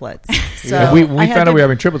have triplets. So when we found out we were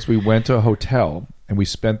having triplets, we went to a hotel and we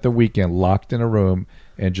spent the weekend locked in a room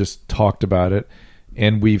and just talked about it.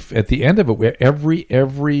 And at the end of it, we had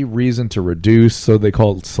every reason to reduce. So they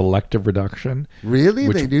call it selective reduction. Really,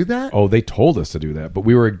 they do that? Oh, they told us to do that, but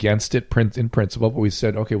we were against it in principle. But we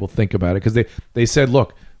said, okay, we'll think about it, because they said,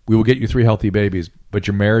 look, we will get you 3 healthy babies, but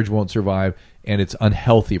your marriage won't survive, and it's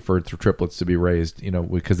unhealthy for triplets to be raised,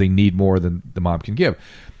 because they need more than the mom can give.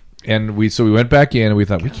 And we went back in and we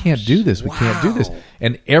thought, we can't do this. We can't do this.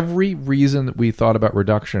 And every reason that we thought about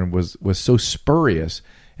reduction was so spurious.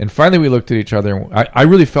 And finally we looked at each other, and I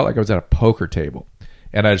really felt like I was at a poker table.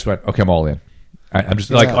 And I just went, okay, I'm all in. I'm just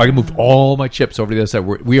like, I moved all my chips over to the other side.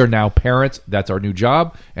 We are now parents. That's our new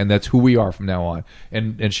job, and that's who we are from now on.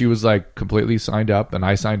 And she was like completely signed up, and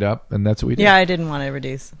I signed up, and that's what we did. Yeah, I didn't want to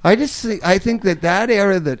reduce. I think that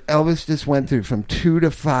era that Elvis just went through from 2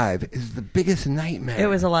 to 5 is the biggest nightmare. It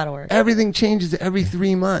was a lot of work. Everything changes every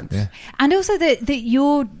 3 months. Yeah. And also that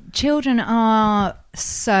your children are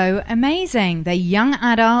so amazing. They're young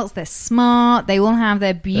adults, they're smart, they all have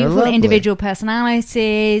their beautiful individual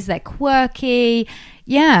personalities, they're quirky.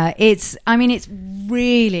 Yeah, it's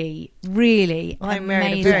really, really I amazing.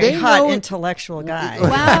 married a very hot intellectual guy.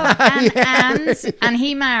 Well, and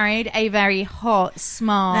he married a very hot,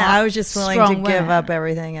 smart, I was just willing to give woman. up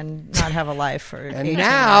everything and not have a life for And 18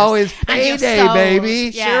 now years. is payday,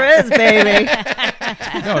 baby. Yeah. Sure is, baby.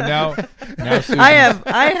 No, now Susan,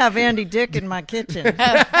 I have Andy Dick in my kitchen.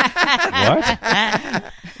 what?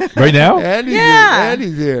 Right now?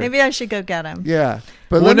 Andy's here. Maybe I should go get him. Yeah.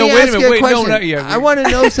 But Well, let me no, wait a ask minute. you a Wait, no, question. not yet. I want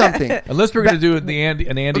to know something. Unless we're going to do an Andy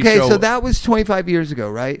Okay, show. so that was 25 years ago,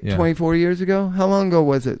 right? Yeah. 24 years ago? How long ago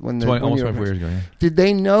was it? When almost 24 years ago, yeah. Did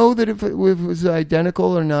they know that if it was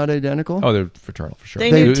identical or not identical? Oh, they're fraternal for sure.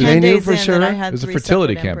 They knew 10 knew days for in sure? that I had It was a 3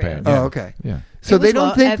 fertility separate campaign. embryos. Oh, okay. Yeah. So It they was don't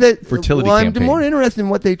what? think that... Fertility well, campaign. I'm more interested in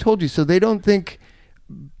what they told you. So they don't think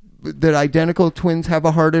that identical twins have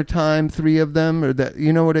a harder time, 3 of them, or that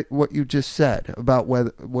what you just said about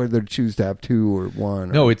whether to choose to have 2 or 1.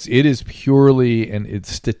 No, it is purely and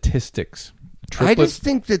it's statistics. I just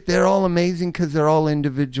think that they're all amazing because they're all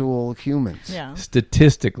individual humans. Yeah.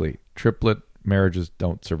 Statistically, triplet marriages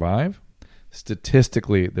don't survive.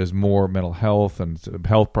 Statistically, there's more mental health and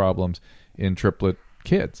health problems in triplet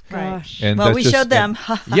kids. Gosh. And Well, that's we just- showed them.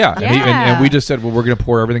 Yeah, Yeah. and we just said, well, we're going to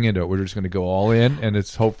pour everything into it. We're just going to go all in, and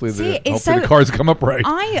it's hopefully the cards come up right.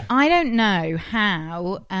 I don't know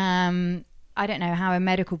how a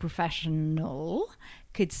medical professional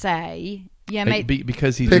could say, yeah, mate.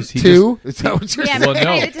 Because he Pick just 2? Is that what you're Yeah, saying? Well, but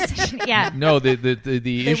no. made a decision. Yeah. No, the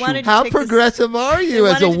issue. wanted to How take the- progressive are They you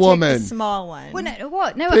as wanted a to woman? take the small one. Well, no,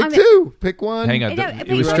 what? No, Pick I mean, 2. Pick 1. Hang on, No, it but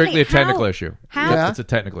was how- strictly a technical issue. how- Yeah. It's a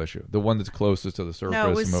technical issue. The one that's closest to the surface. No,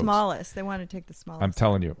 it was most. smallest. They wanted to take the smallest. I'm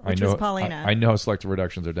telling you, Which I know. was Paulina. I know how selective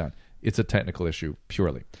reductions are done. It's a technical issue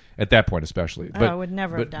purely at that point, especially. But I would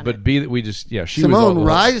never have done but it. B that we just she was Simone, all,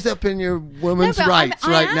 rise up in your women's No, but rights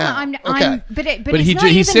I right am. now. I'm, but it's he not ju-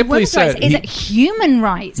 he even simply women's said- rights. It's human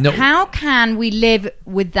rights. No. How can we live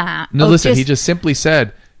with that? No, Or listen. He just simply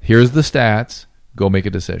said, "Here's the stats. Go make a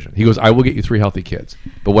decision." He goes, "I will get you 3 healthy kids,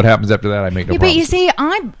 but what happens after that, I make no Yeah, but you promises."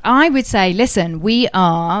 see, I would say, listen, we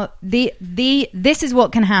are this is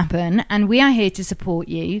what can happen, and we are here to support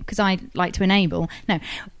you because I like to enable. No,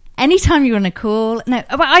 anytime you're on a call, no,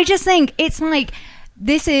 but I just think it's like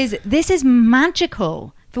this is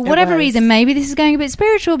magical. For whatever reason, maybe this is going a bit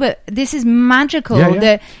spiritual, but this is magical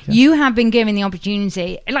that you have been given the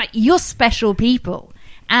opportunity. Like, you're special people,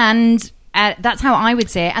 and that's how I would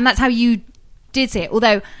say it, and that's how you did say it.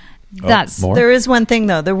 Although that's more? There is one thing,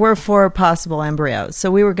 though. There were 4 possible embryos. So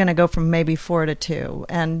we were going to go from maybe 4 to 2.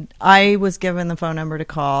 And I was given the phone number to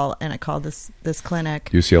call, and I called this clinic.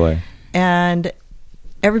 UCLA. And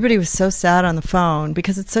everybody was so sad on the phone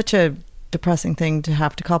because it's such a depressing thing to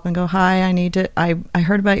have to call up and go, hi, I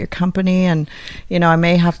heard about your company, and I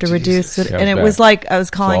may have to reduce it. Yeah, And it bad. was like I was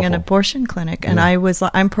calling an awful. abortion clinic, and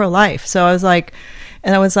I'm pro-life. So I was like,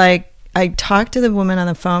 I talked to the woman on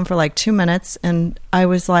the phone for like 2 minutes, and I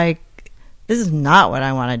was like, this is not what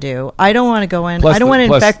I want to do. I don't want to go in. Plus I don't the- want to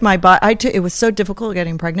plus- infect my body. It was so difficult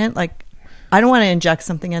getting pregnant. Like, I don't want to inject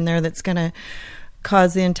something in there that's going to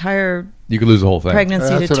cause the entire you could lose the whole thing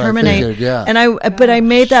pregnancy to terminate. And I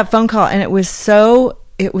made that phone call, and it was so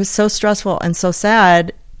stressful and so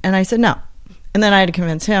sad. And I said no. And then I had to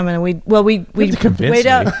convince him, and we weighed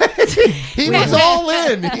out. He was all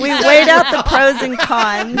in. We weighed out the pros and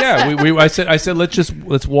cons. Yeah, I said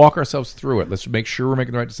let's walk ourselves through it. Let's make sure we're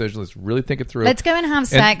making the right decision. Let's really think it through. Let's go and have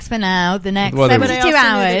sex for now. The next 72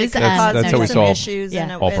 hours. That's how we solve issues,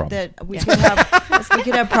 and all problems. That we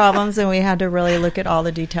could have problems, and we had to really look at all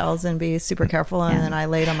the details and be super careful. And then I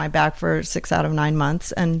laid on my back for 6 out of 9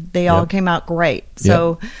 months, and they all came out great.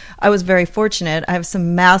 So I was very fortunate. I have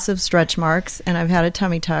some massive stretch marks, and I've had a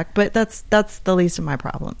tummy tuck, but that's the least of my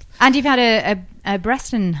problems. And you've had a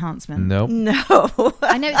breast enhancement? No.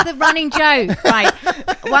 I know it's the running joke, right?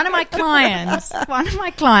 One of my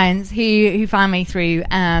clients who found me through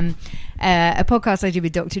a podcast I did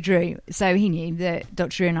with Dr. Drew. So he knew that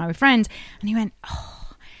Dr. Drew and I were friends, and he went,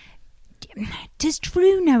 does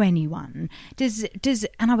Drew know anyone?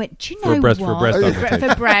 And I went, do you know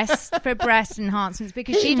for breast enhancements,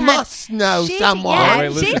 because she must know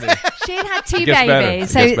someone. She'd had 2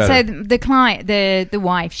 babies. So the client, the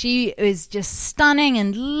wife, she was just stunning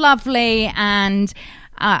and lovely, and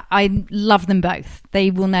I love them both.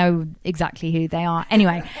 They will know exactly who they are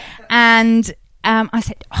anyway. And I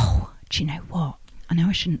said, do you know what? I know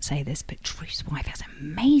I shouldn't say this, but Drew's wife has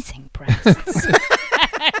amazing breasts.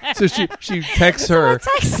 So she texts her.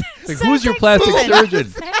 Like, who's your plastic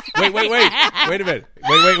surgeon? Wait a minute.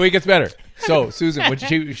 Wait, it gets better. So, Susan, when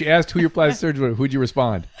she asked who your plastic surgeon was, who'd you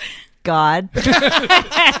respond? God. It's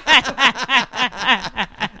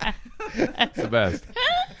the best.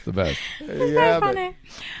 Yeah, funny.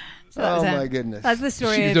 So my goodness. That's the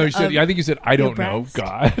story. I think you said, I don't know,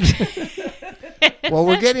 God. Well,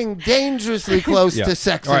 we're getting dangerously close to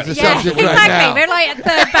sex as a subject exactly. right now. We're like at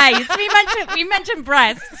third base. We mentioned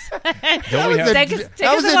breasts. That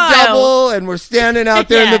was a double, and we're standing out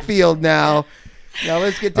there in the field now. Now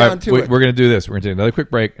let's get down to it. We're going to do this. We're going to take another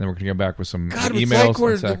quick break, and then we're going to come back with some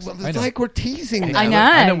emails. It's like we're teasing. I know.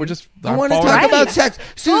 I want to talk about sex.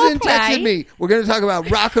 Susan texted me. We're going to talk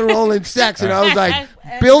about rock and roll and sex, and I was like,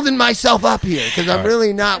 building myself up here because I'm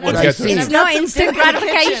really not what I seem. It's not instant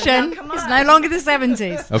gratification. It's no longer the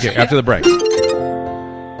 70s. Okay, after the break.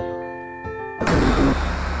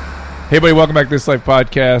 Hey, everybody, welcome back to This Life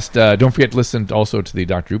Podcast. Don't forget to listen also to the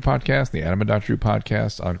Dr. Drew podcast, the Adam and Dr. Drew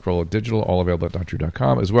podcast on Corolla Digital, all available at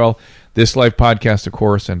drdrew.com as well. This Life Podcast, of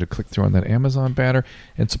course, and to click through on that Amazon banner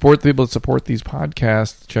and support the people that support these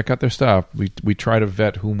podcasts. Check out their stuff. We try to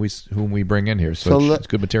vet whom we bring in here, so it's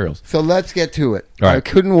good materials. So let's get to it. Right. I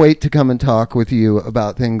couldn't wait to come and talk with you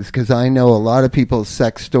about things because I know a lot of people's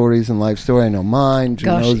sex stories and life story. I know mine.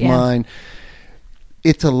 Drew knows mine.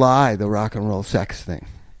 It's a lie, the rock and roll sex thing.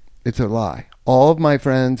 It's a lie. All of my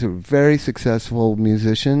friends who are very successful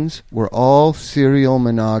musicians were all serial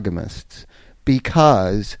monogamists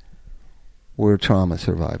because we're trauma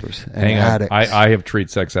survivors and addicts. I have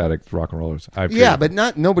treated sex addicts, rock and rollers. But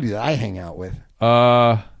not nobody that I hang out with.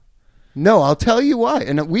 No, I'll tell you why.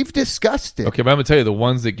 And we've discussed it. Okay, but I'm going to tell you, the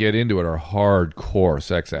ones that get into it are hardcore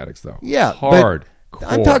sex addicts, though. Yeah. Hardcore.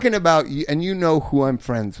 I'm talking about, and you know who I'm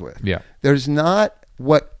friends with. Yeah. There's not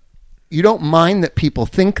what... You don't mind that people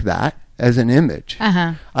think that as an image.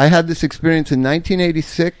 Uh-huh. I had this experience in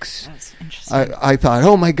 1986. That's interesting. I thought,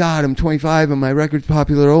 oh my God, I'm 25 and my record's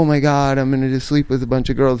popular. Oh my God, I'm going to just sleep with a bunch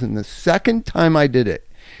of girls. And the second time I did it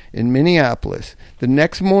in Minneapolis, the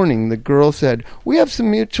next morning, the girl said, we have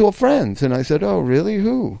some mutual friends. And I said, oh, really?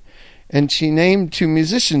 Who? And she named 2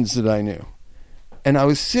 musicians that I knew. And I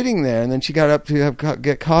was sitting there, and then she got up to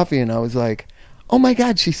get coffee, and I was like, oh my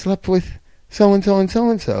God, she slept with so-and-so and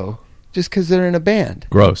so-and-so. Just because they're in a band.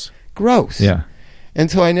 Gross. Yeah.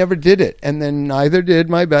 And so I never did it. And then neither did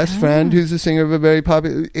my best friend, who's the singer of a very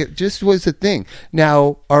popular... It just was a thing.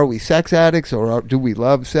 Now, are we sex addicts, or do we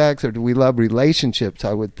love sex, or do we love relationships,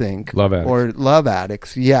 I would think. Love addicts. Or love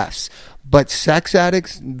addicts, yes. But sex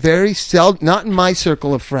addicts, very seldom... Not in my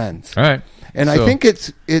circle of friends. All right. And I think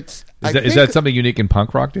it's... Is that something unique in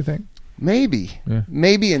punk rock, do you think? Maybe. Yeah.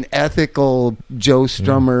 Maybe an ethical Joe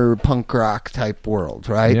Strummer punk rock type world,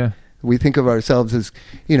 right? Yeah. We think of ourselves as,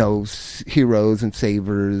 heroes and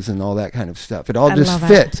savers and all that kind of stuff. It all just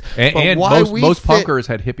fits. And most punkers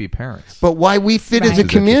had hippie parents. But why we fit as a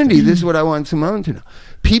community, this is what I want Simone to know.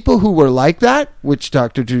 People who were like that, which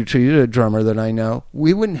Dr. Drew treated, a drummer that I know,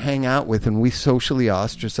 we wouldn't hang out with, and we socially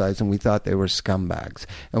ostracized, and we thought they were scumbags.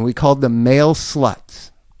 And we called them male sluts.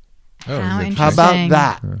 How interesting. How about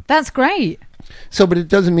that? That's great. So, but it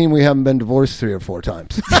doesn't mean we haven't been divorced 3 or 4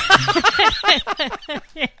 times.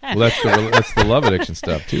 Well, that's the love addiction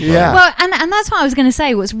stuff too. Probably. Yeah. Well, and that's what I was going to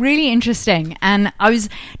say. What's really interesting, and I was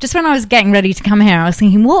just when I was getting ready to come here, I was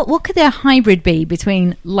thinking, what could their hybrid be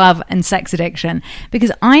between love and sex addiction?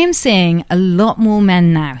 Because I am seeing a lot more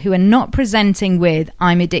men now who are not presenting with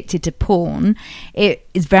 "I'm addicted to porn." It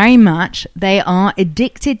is very much they are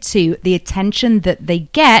addicted to the attention that they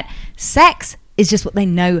get. Sex is just what they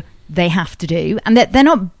know they have to do, and that they're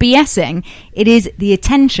not BSing. It is the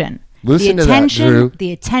attention. Listen the to attention, that, Drew.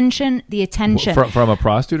 the attention, the attention. From a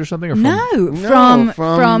prostitute or something? Or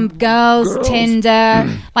from girls,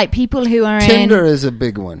 Tinder, like people who are Tinder is a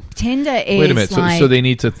big one. Tinder is. Wait a minute. Like, so they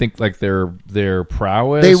need to think like their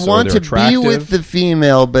prowess. They want to attractive? be with the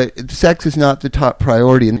female, but sex is not the top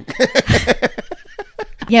priority.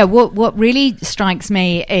 Yeah. What really strikes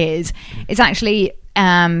me is it's actually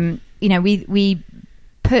we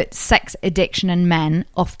put sex addiction and men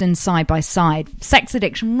often side by side. Sex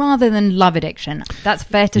addiction rather than love addiction. That's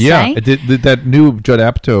fair to say. Yeah, that new Judd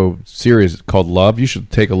Apatow series called Love, you should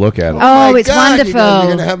take a look at it. Oh, it's wonderful. You're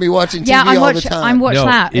going to have me watching TV all the time. I watched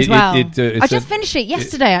that as well. I just finished it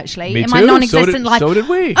yesterday, actually, me in my too. non-existent life. So did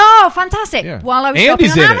we. Oh, fantastic. Yeah. While I was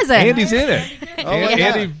Andy's shopping on in Amazon. it. Andy's in it. Oh, yeah.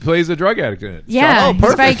 Andy plays a drug addict in it. Yeah, So,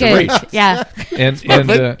 it's very good. Great.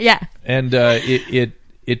 Yeah. And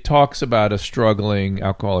it talks about a struggling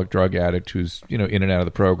alcoholic drug addict who's in and out of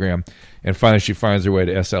the program, and finally she finds her way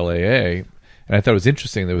to SLAA. And I thought it was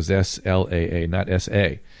interesting that it was SLAA, not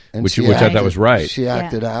SA, which I thought was right. She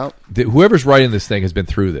acted out. Whoever's writing this thing has been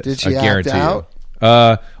through this. Did she I guarantee act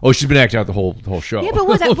out? She's been acting out the whole show. Yeah, but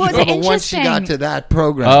was it interesting? Once she got to that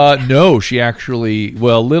program. No, she actually,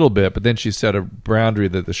 a little bit, but then she set a boundary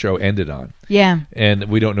that the show ended on. Yeah. And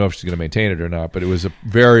we don't know if she's going to maintain it or not, but it was a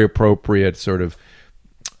very appropriate sort of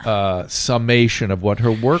summation of what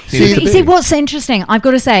her work needed to be. See, what's interesting, I've got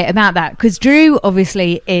to say about that, because Drew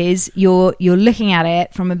obviously is, you're looking at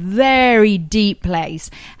it from a very deep place,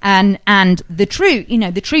 and the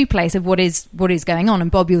true place of what is going on, and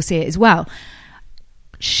Bob, you'll see it as well.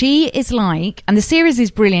 She is like, and the series is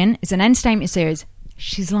brilliant, it's an entertainment series,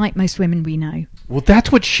 she's like most women we know. Well,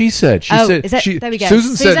 that's what she said. She said, there we go.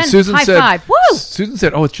 Susan high said, five. Woo! Susan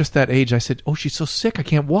said, "Oh, it's just that age." I said, "Oh, she's so sick, I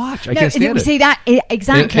can't watch. I can't stand it." See that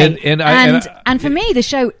exactly. And for me, the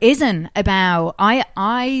show isn't about.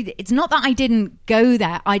 It's not that I didn't go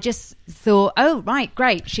there. I just thought, oh right,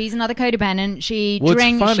 great. She's another codependent. She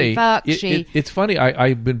drinks. She fucks. It's funny.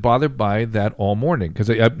 I've been bothered by that all morning because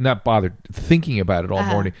I'm not bothered thinking about it all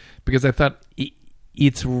morning because I thought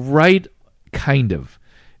it's right, kind of.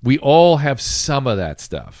 We all have some of that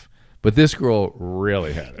stuff, but this girl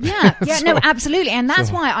really had it. Yeah, no, absolutely, and that's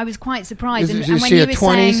why I was quite surprised. Is when she you a were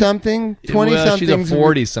 20-something? 20-something? She's a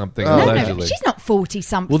 40-something. No, she's not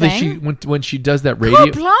 40-something. Well, then when she does that radio,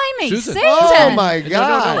 God, blimey, Susan. Oh my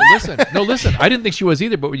God! Listen. I didn't think she was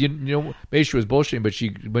either, but maybe she was bullshitting. But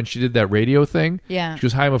when she did that radio thing, yeah, she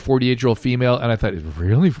was hi, I'm a 48-year-old female, and I thought,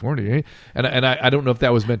 really 48? And I don't know if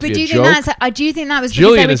that was meant to be a joke. Do you think that was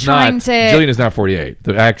because they were trying to? Jillian is not 48.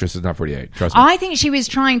 The actress is not 48. Trust me. I think she was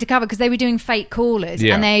trying to cover because they were doing fake callers,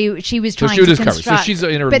 and she was trying to construct. So she's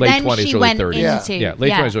in her late 20s, early 30s.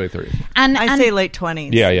 Late 20s, early 30s. And I say late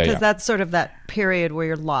 20s. Yeah. Because that's sort of that period where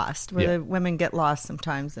you're lost, where the women get lost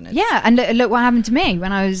sometimes. And and look what happened to me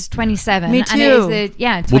when I was 27. Me too. And it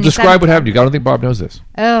was well, describe what happened to you. I don't think Bob knows this.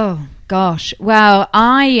 Oh gosh. Well,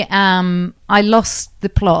 I lost the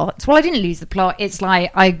plot. Well, I didn't lose the plot. It's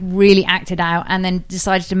like I really acted out and then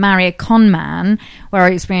decided to marry a con man where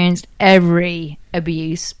I experienced every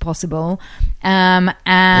abuse possible. And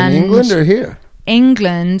in England or here?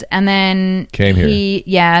 England, and then came here.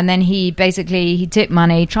 And then he took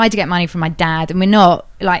money, tried to get money from my dad, and we're not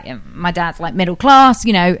like, my dad's like middle class,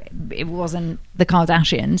 it wasn't the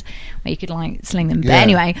Kardashians where you could like sling them. But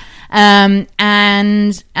anyway, and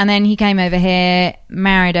then he came over here,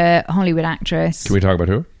 married a Hollywood actress. Can we talk about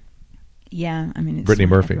who? Yeah, I mean, it's Brittany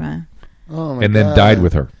Murphy. Everywhere. Oh my and God. Then died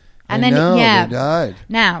with her. And they died.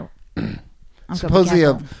 Now, supposedly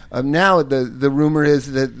now the rumor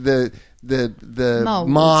is that the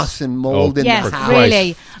moss and mold in the house. Yes,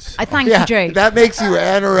 really. I thank you, Drew. That makes you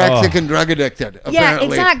anorexic and drug addicted.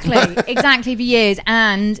 Apparently. Yeah, exactly for years.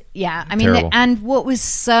 And I mean, terrible. And what was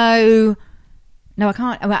so. No, I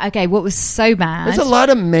can't. Okay, what was so bad? There's a lot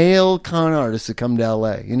of male con artists that come to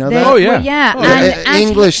LA. You know that? Oh yeah, well, yeah.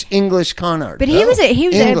 And English con artists. But he was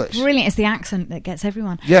brilliant. It's the accent that gets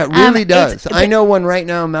everyone. Yeah, it really does. I know one right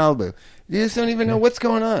now in Malibu. You just don't even know what's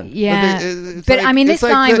going on. Yeah, but I mean, this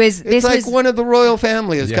guy was. It's like one of the royal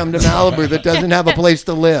family has come to Malibu that doesn't have a place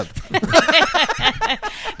to live.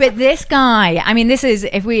 But this guy, I mean, this is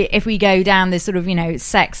if we go down this sort of, you know,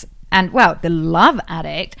 sex and, well, the love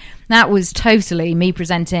addict, that was totally me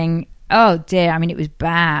presenting, oh dear, I mean, it was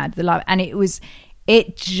bad, the love, and it was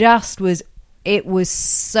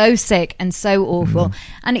so sick and so awful.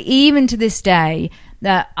 And even to this day,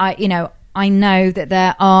 that I know that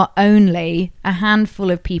there are only a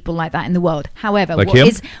handful of people like that in the world. However, like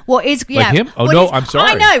what is like him? Oh no, I'm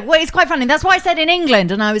sorry. I know. Well, it's quite funny. That's why I said in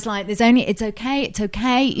England, and I was like, it's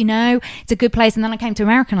okay, you know, it's a good place. And then I came to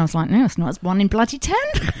America, and I was like, no, it's not. It's one in bloody 10.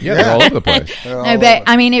 Yeah, they're all over the place. No, but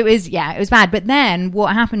I mean, it was bad. But then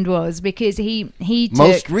what happened was, because he took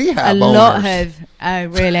most rehab a lot owners.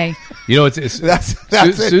 of really. You know, it's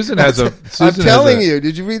Susan has a. I'm telling you.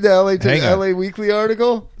 Did you read the LA Weekly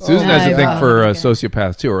article? Susan has a thing for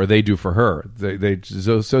sociopaths too, or they do for her. They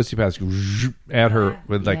sociopaths at her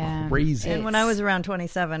with like crazy. And when I was around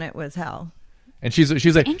 27, it was hell. And she's like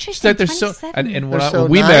they're so and when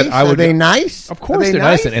we nice. met, I would. Are they nice? Of course, they're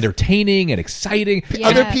nice and entertaining and exciting. Yeah.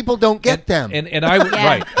 Other people don't get them, and I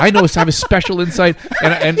right. I know I have a special insight,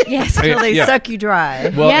 and yes, they suck you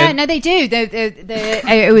dry. Well, no, they do.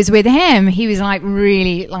 It was with him. He was like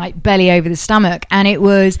really like belly over the stomach, and it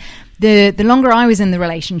was. The longer I was in the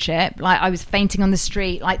relationship, like I was fainting on the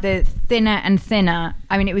street, like the thinner and thinner.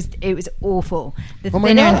 I mean, it was awful. The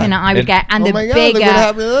thinner and thinner I would get, and the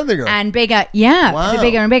bigger and bigger. Yeah, wow. The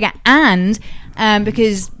bigger and bigger. And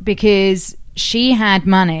because she had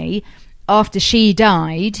money, after she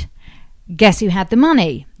died, guess who had the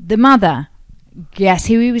money? The mother. Guess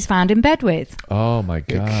who he was found in bed with? Oh my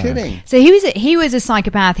God! You're kidding. So he was a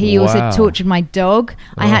psychopath. He also tortured my dog.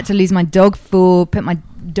 I had to lose my dog put my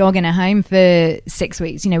dog in a home for 6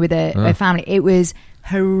 weeks, you know, with a family. It was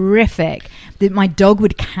horrific. That my dog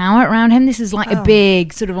would cower around him. This is like a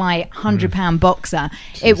big sort of like 100-pound boxer.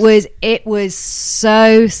 Jeez. It was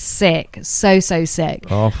so sick, so sick.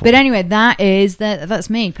 Awful. But anyway, that's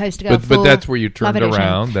me. Poster girl. But that's where you turned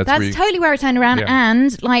around. That's totally where I turned around, yeah.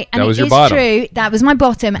 and that was it your is bottom. true. That was my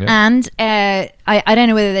bottom, yeah. and I don't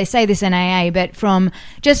know whether they say this in AA, but from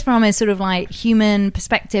a sort of like human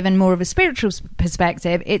perspective and more of a spiritual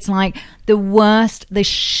perspective, it's like the worst, the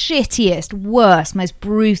shittiest, worst, most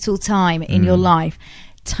brutal time in your life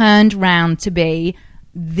turned round to be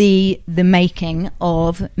the making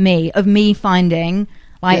of me finding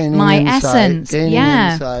like gaining my insight, essence.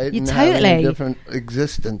 Insight, you and totally having a different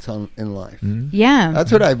existence in life. Yeah,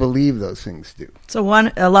 that's what I believe those things do. So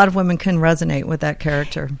a lot of women can resonate with that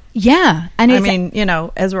character. Yeah, and I mean, you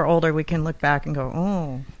know, as we're older, we can look back and go,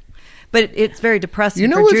 oh. But it's very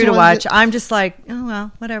depressing for Drew to watch. I'm just like, oh,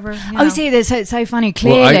 well, whatever. You know. Oh, see, it's so funny.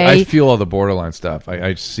 Clearly. Well, I feel all the borderline stuff.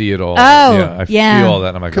 I see it all. Oh, I feel all that.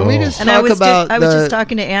 And I'm like, can we just talk about I was just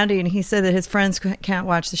talking to Andy, and he said that his friends can't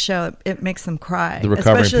watch the show. It makes them cry. The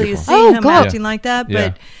recovering especially people. You see him acting like that.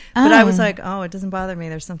 Yeah. But I was like, oh, it doesn't bother me.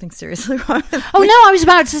 There's something seriously wrong with me. Oh, no, I was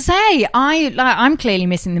about to say, I'm clearly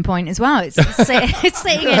missing the point as well. It's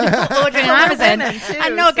sitting in ordering Amazon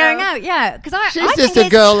and not going out. Yeah, because she's just a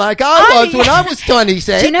girl like I was when I was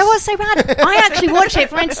 26. Do you know what's so bad? I actually watch it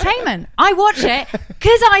for entertainment. I watch it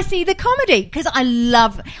because I see the comedy. Because I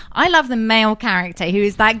love the male character who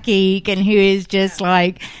is that geek and who is just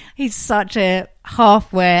like, he's such a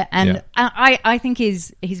halfwit, and I think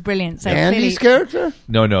he's brilliant. So Andy's character?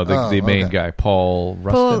 No, the main guy, Paul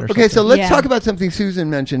Rustin. Okay, so let's talk about something Susan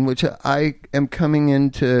mentioned, which I am coming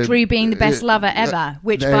into. Drew being the best lover ever,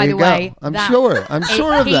 which, by the way, I'm sure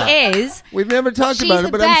of that. He is. We've never talked about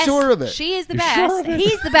it, but I'm sure of it. She is the best.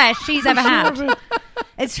 He's the best she's ever had.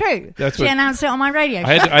 It's true. She announced it on my radio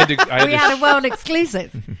show. We had a world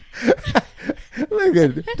exclusive. Look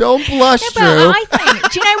at don't blush, Drew. I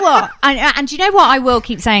think. Do you know what? And do you know what? I will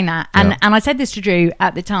keep saying that. And I said this to Drew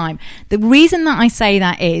at the time. The reason that I say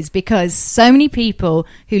that is because so many people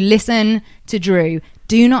who listen to Drew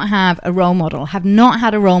do not have a role model, have not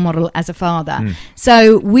had a role model as a father.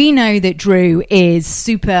 So we know that Drew is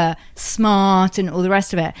super smart and all the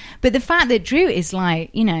rest of it. But the fact that Drew is like,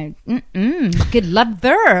 you know, good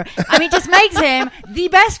lover, I mean, just makes him the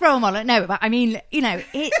best role model. No, but I mean, you know,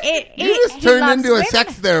 you just turned into a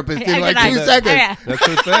sex therapist in like 2 seconds. Oh, yeah. That's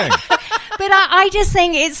her thing. But I just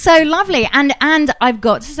think it's so lovely. And I've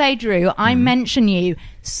got to say, Drew, I mention you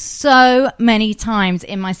so many times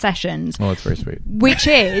in my sessions. Oh, that's very sweet. Which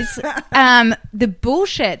is the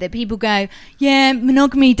bullshit that people go, yeah,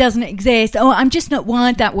 monogamy doesn't exist. Oh, I'm just not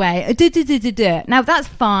wired that way. Now, that's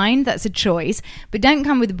fine. That's a choice. But don't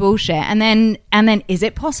come with the bullshit. And then is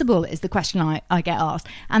it possible is the question I get asked.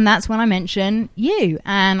 And that's when I mention you.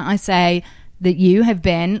 And I say that you have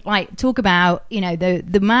been, like, talk about, you know,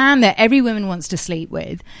 the man that every woman wants to sleep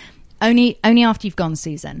with. Only after you've gone,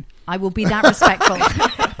 Susan. I will be that respectful.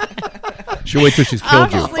 She'll wait till she's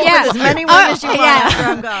killed you. With as many women as you want after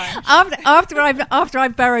I'm gone. After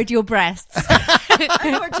I've buried your breasts.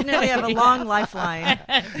 Unfortunately, I have a long lifeline.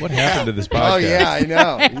 What happened to this podcast? Oh yeah, I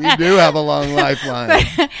know. You do have a long lifeline.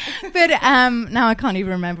 But now I can't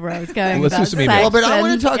even remember where I was going. Let's do some emails. Well, but I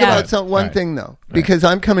want to talk about one thing though, because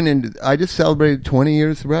I'm coming into. I just celebrated 20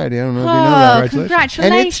 years sobriety. I don't know if you know that. Congratulations!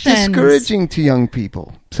 And it's discouraging to young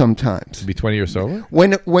people sometimes to be 20 years sober.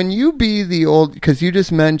 When you be the old, because you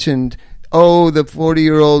just mentioned. Oh, the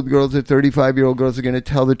 40-year-old girls or 35-year-old girls are going to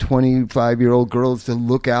tell the 25-year-old girls to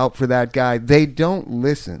look out for that guy. They don't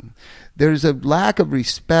listen. There's a lack of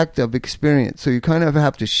respect of experience, so you kind of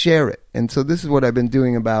have to share it. And so this is what I've been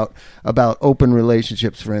doing about open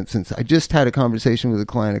relationships, for instance. I just had a conversation with a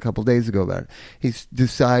client a couple of days ago about it. He's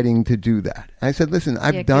deciding to do that. I said, listen,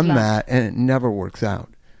 I've done that, and it never works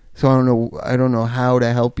out. So I don't know how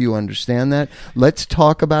to help you understand that. Let's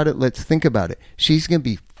talk about it. Let's think about it. She's going to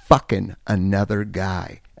be fucking another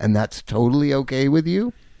guy, and that's totally okay with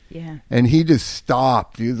you? Yeah. And he just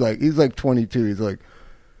stopped. He's like 22. He's like,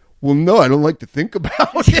 well, no, I don't like to think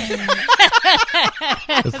about it.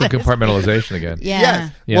 It's the compartmentalization again. Yeah.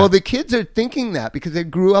 Yes. Yeah. Well, the kids are thinking that because they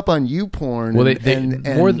grew up on YouPorn. Well, and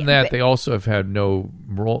more than that, they also have had no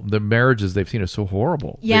role. The marriages they've seen are so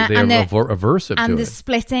horrible. Yeah, they are aversive to it. And the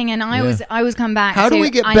splitting. And I was come back. How do we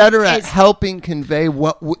get better at helping convey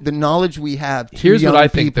what the knowledge we have to Here's young what I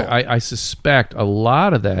people? think. I suspect a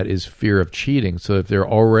lot of that is fear of cheating. So if they're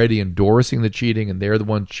already endorsing the cheating and they're the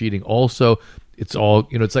ones cheating, also, it's all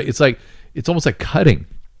it's almost like cutting.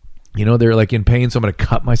 They're like in pain, so I'm going to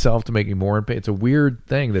cut myself to make me more in pain. It's a weird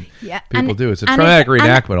thing that people do. It's a traumatic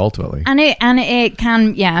reenactment, ultimately. And it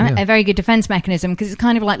can, a very good defense mechanism because it's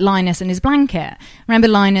kind of like Linus and his blanket. Remember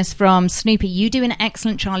Linus from Snoopy? You do an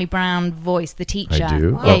excellent Charlie Brown voice, the teacher. I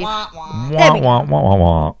do.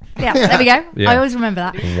 Yeah, there we go. Yeah. I always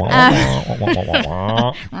remember that.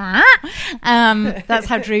 That's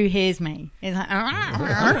how Drew hears me. He's like,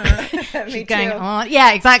 Me going too. on.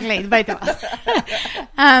 Yeah, exactly. Both of us.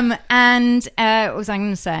 And what was I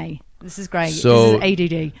going to say? This is great. So, this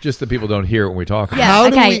is ADD. Just that people don't hear it when we talk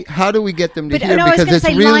about Yeah, How do we get them to hear? I was Because gonna it's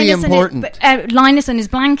say really Linus important. Linus and his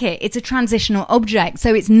blanket, it's a transitional object.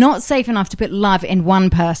 So it's not safe enough to put love in one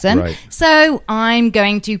person. Right. So I'm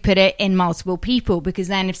going to put it in multiple people because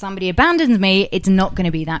then if somebody abandons me, it's not going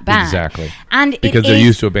to be that bad. Exactly. And because they're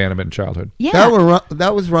used to abandonment in childhood. Yeah.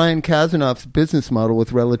 That was Ryan Kazanoff's business model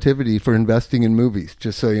with Relativity for investing in movies,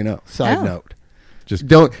 just so you know. Side note. Just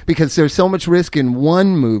don't, because there's so much risk in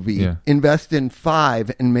one movie. Yeah. Invest in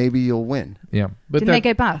 5 and maybe you'll win. Yeah, but didn't they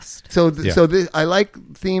go bust? So, I like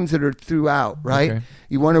themes that are throughout. Right? Okay.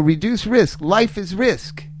 You want to reduce risk. Life is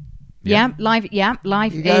risk. Life you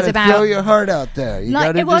is about throw your heart out there. You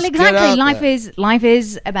gotta just get out there. Life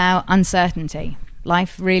is about uncertainty.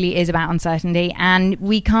 Life really is about uncertainty, and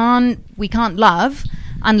we can't love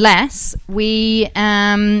unless we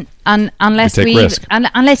unless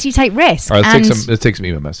you take risk. All right, let's take some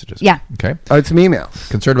email messages. Yeah. Okay. Some emails.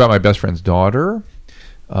 Concerned about my best friend's daughter.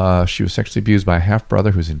 She was sexually abused by a half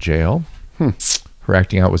brother who's in jail. Her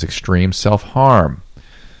acting out was extreme self-harm.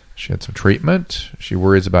 She had some treatment. I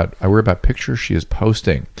worry about pictures she is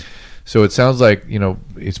posting. So it sounds like,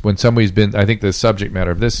 it's when somebody's been, I think the subject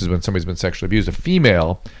matter of this is when somebody's been sexually abused, a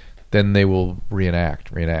female, then they will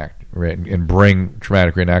reenact, and bring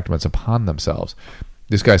traumatic reenactments upon themselves.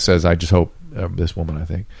 This guy says, I just hope, this woman, I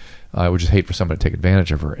think, I would just hate for someone to take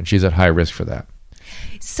advantage of her, and she's at high risk for that.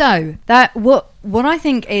 So that what I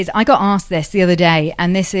think is, I got asked this the other day,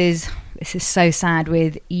 and this is so sad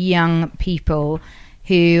with young people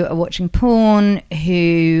who are watching porn,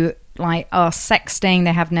 who are sexting,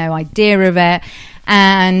 they have no idea of it.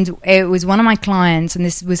 And it was one of my clients, and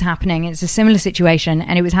this was happening. It's a similar situation,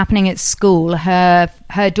 and it was happening at school. Her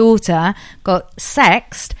daughter got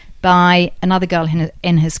sexed by another girl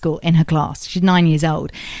in her school, in her class. She's 9 years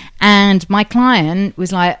old. And my client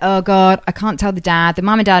was like, oh God, I can't tell the dad. The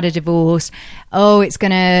mum and dad are divorced. Oh, it's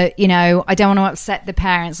going to, I don't want to upset the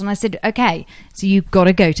parents. And I said, okay, so you've got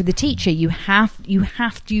to go to the teacher. You have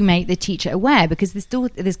to make the teacher aware, because this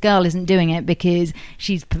girl isn't doing it because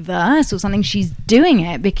she's perverse or something. She's doing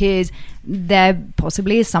it because there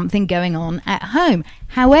possibly is something going on at home.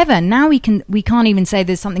 However, now we can't even say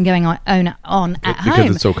there's something going on at home.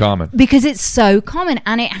 Because it's so common. Because it's so common,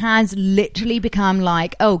 and it has literally become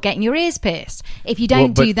like, oh, getting your ears pierced. If you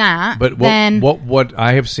don't do that, then... What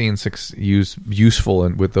I have seen useful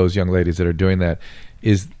with those young ladies that are doing that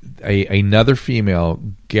is another female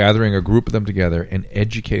gathering a group of them together and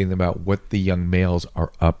educating them about what the young males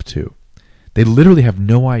are up to. they literally have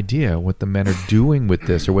no idea what the men are doing with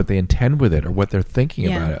this or what they intend with it or what they're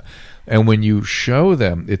thinking about it. And when you show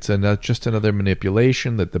them, it's just another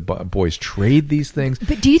manipulation that the boys trade these things.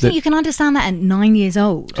 But do you think you can understand that at 9 years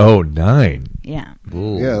old? Oh, 9. Yeah.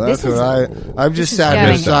 Ooh. Yeah, that's what I've just sat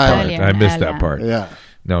I missed that part. I missed that part. Yeah.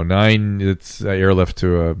 No, 9, it's airlift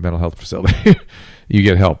to a mental health facility. You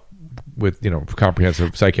get help with,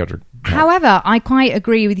 comprehensive psychiatric help. However, I quite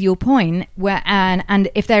agree with your point and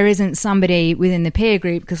if there isn't somebody within the peer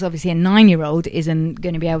group, because obviously a 9-year-old isn't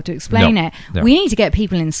going to be able to explain it, we need to get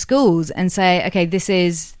people in schools and say, okay, this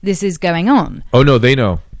is going on. Oh, no, they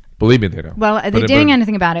know. Believe me, they know. Well, are they doing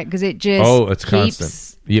anything about it? Because it just it's constant.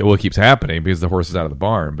 Yeah, well, it keeps happening because the horse is out of the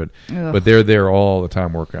barn. But they're there all the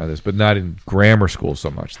time working on this, but not in grammar school so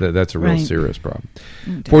much. That's a real serious problem.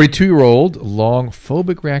 42-year-old, long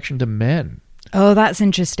phobic reaction to men. Oh, that's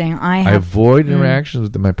interesting. I avoid interactions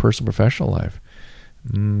with my personal professional life.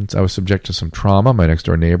 I was subject to some trauma. My next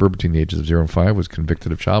door neighbor between the ages of 0 and 5 was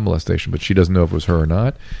convicted of child molestation, but she doesn't know if it was her or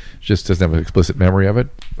not. She just doesn't have an explicit memory of it.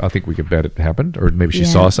 I think we could bet it happened, or maybe she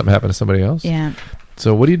saw something happen to somebody else. Yeah.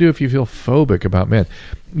 So what do you do if you feel phobic about men?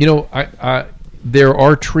 There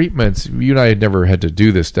are treatments. You and I had never had to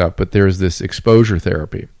do this stuff, but there's this exposure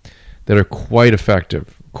therapy that are quite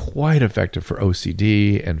effective for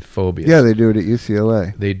OCD and phobia. Yeah, they do it at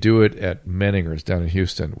UCLA. They do it at Menninger's down in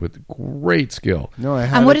Houston with great skill. No, I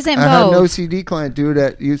had and what does it involve? I had an OCD client do it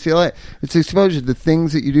at UCLA. It's exposure, the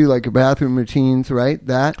things that you do, like your bathroom routines, right?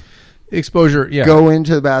 That exposure. Yeah, go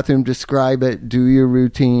into the bathroom, describe it, do your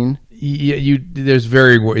routine. Yeah,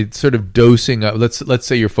 it's sort of dosing up. Let's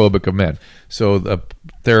say you're phobic of men, so the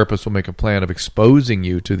therapist will make a plan of exposing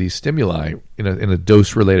you to these stimuli in a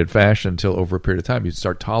dose related fashion until over a period of time you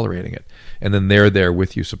start tolerating it, and then they're there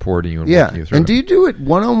with you, supporting you, and walking you through. And do you do it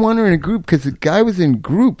 1-on-1 or in a group? Because the guy was in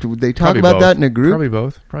group. Would they talk about that in a group? Probably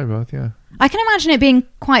both. Yeah. I can imagine it being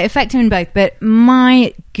quite effective in both, but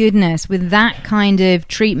my goodness, with that kind of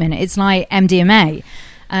treatment, it's like MDMA.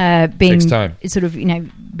 Being sort of,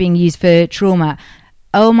 being used for trauma.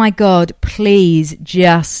 Oh my God, please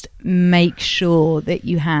just make sure that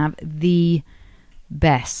you have the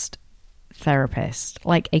best therapist,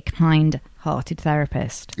 like a kind-hearted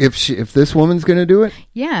therapist. If this woman's going to do it?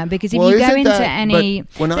 Yeah, because if you go into any...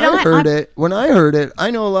 When I heard it,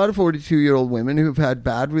 I know a lot of 42-year-old women who've had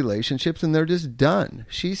bad relationships and they're just done.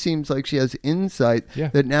 She seems like she has insight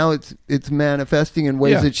that now it's manifesting in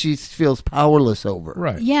ways that she feels powerless over.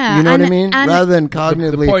 Right. Yeah. You know what I mean? Rather than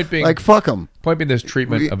cognitively, the point being, like, fuck them. Point being, there's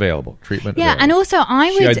treatment available. And also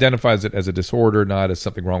she identifies it as a disorder, not as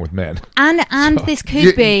something wrong with men. And this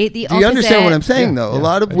could be the opposite. Do you understand what I'm saying, though? A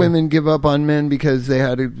lot of women give up on men because they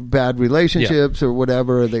had bad relationships or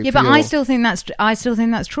whatever. But I still think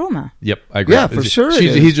that's trauma. Yep, I agree. Yeah, for sure.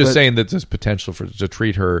 He's just saying that there's potential to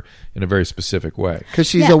treat her in a very specific way because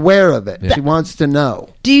she's aware of it. Yeah. She wants to know.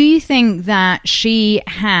 Do you think that she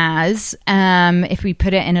has, if we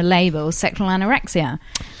put it in a label, sexual anorexia?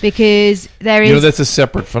 Because there is... that's a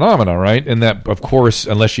separate phenomenon, right? And that, of course,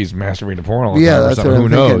 unless she's masturbating porn all the time or something, who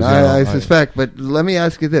knows? I suspect. But let me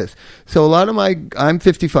ask you this. So I'm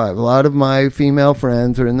 55. A lot of my female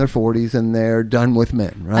friends are in their 40s and they're done with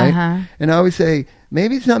men, right? Uh-huh. And I always say,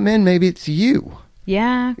 maybe it's not men, maybe it's you.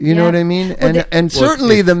 Yeah. You know what I mean? Well,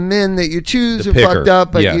 certainly the men that you choose are fucked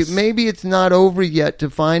up, but maybe it's not over yet to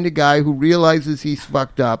find a guy who realizes he's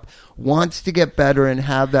fucked up, wants to get better and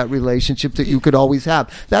have that relationship that you could always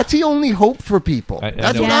have. That's the only hope for people.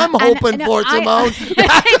 That's what I'm hoping for, Simone. It's going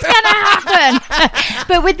to happen.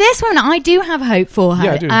 But with this one, I do have hope for her.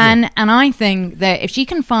 Yeah, I do, and I think that if she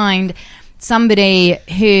can find somebody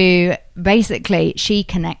who basically she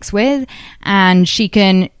connects with and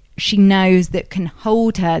she knows that can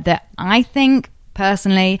hold her, that I think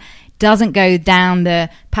personally doesn't go down the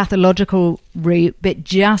pathological route, but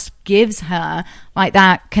just gives her like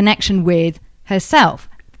that connection with herself,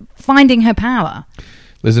 finding her power.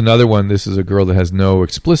 There's another one. This is a girl that has no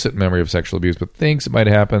explicit memory of sexual abuse, but thinks it might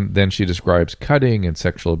happen. Then she describes cutting and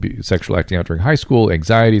sexual acting out during high school,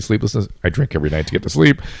 anxiety, sleeplessness. I drink every night to get to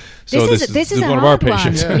sleep. So this is one of our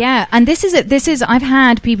patients. Yeah, and this is I've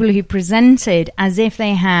had people who presented as if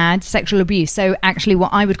they had sexual abuse. So actually,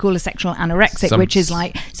 what I would call a sexual anorexic, which is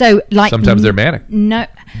like sometimes they're manic. No,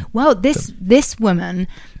 well, this woman.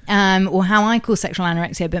 Or how I call sexual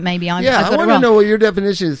anorexia, but maybe I've got it wrong. I want to know what your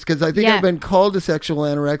definition is, because I think I've been called a sexual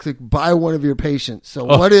anorexic by one of your patients. So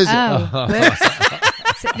what is it?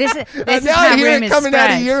 So this is now I hear it coming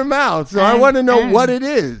out of your mouth, so I want to know what it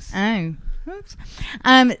is. Oops.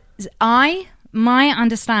 My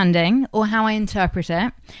understanding, or how I interpret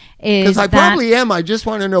it, is because I probably am. I just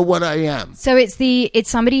want to know what I am. So it's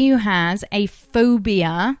somebody who has a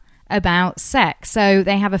phobia about sex. So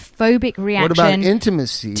they have a phobic reaction. What about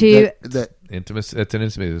intimacy? Intimacy, it's an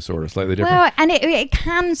intimacy disorder, slightly different. Well, and it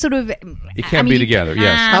can sort of... It can be together,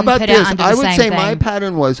 yes. How about this? I would say my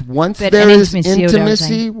pattern was once there is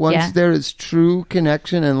intimacy, once there is true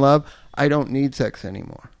connection and love, I don't need sex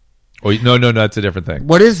anymore. Oh, no, that's a different thing.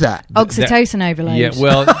 What is that? Oxytocin overload. Yeah,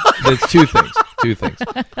 well, there's two things.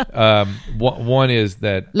 One is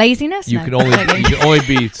that laziness. You can only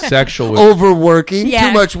be sexual with overworking,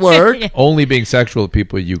 too much work. Only being sexual with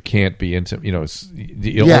people you can't be intimate. Yes.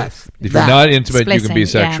 If you're not intimate, Splitting, you can be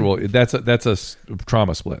sexual. Yeah. That's a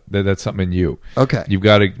trauma split. That's something in you. Okay, you've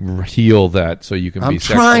got to heal that so you can be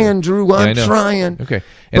sexual. I'm trying, Drew. I'm trying. Okay,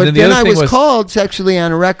 and but then I was called sexually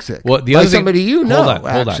anorexic. Well, the other thing, somebody hold on.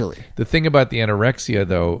 actually. The thing about the anorexia,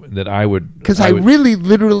 though, that I would because I really,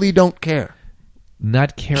 literally don't care.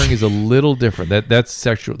 Not caring is a little different. That's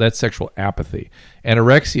sexual. That's sexual apathy.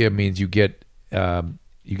 Anorexia means you get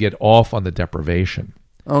off on the deprivation.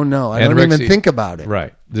 Oh no, I don't even think about it.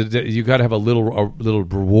 Right, you got to have a little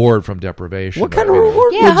reward from deprivation. What kind of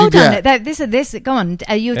reward? Yeah, hold on. This. Go on.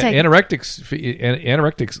 You take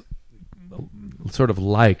anorectics sort of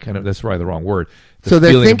like. I know that's probably the wrong word. So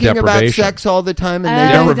they're thinking about sex all the time, and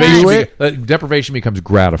they don't do it. Deprivation becomes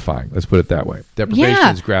gratifying. Let's put it that way. Deprivation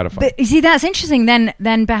is gratifying. But you see, that's interesting.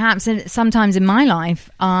 Then perhaps sometimes in my life,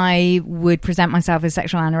 I would present myself as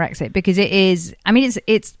sexual anorexic because it is. I mean,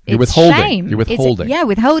 it's withholding. shame. You're withholding.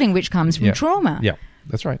 Withholding, which comes from trauma. Yeah,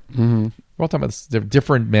 that's right. Mm-hmm. We're all talking about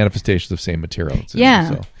different manifestations of same material.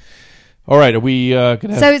 Yeah. All right, are we going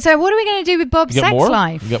to have... So what are we going to do with Bob's sex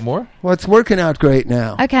life? You got more? Well, it's working out great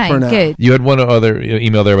now. Okay, good. You had one other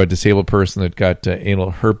email there about a disabled person that got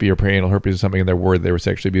anal herpes or perianal herpes or something, and they're worried they were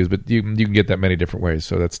sexually abused, but you can get that many different ways,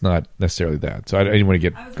 so that's not necessarily that. So I didn't want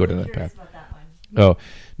to go down that path. About that one. Oh,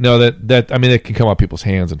 no, that can come out people's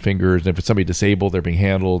hands and fingers, and if it's somebody disabled, they're being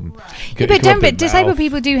handled. Right. But disabled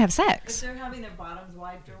people do have sex. If they're having their bottoms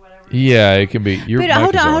wiped or whatever. Yeah, it can be. But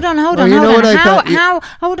hold on.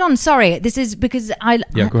 Hold on. Sorry, this is because go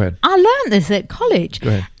ahead. I learned this at college. Go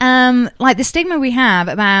ahead. Like the stigma we have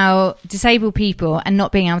about disabled people and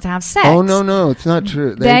not being able to have sex. Oh no, it's not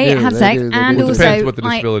true. They have sex, and also depends what the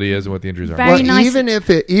disability is and what the injuries are. Very nice.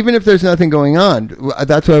 Even if there's nothing going on,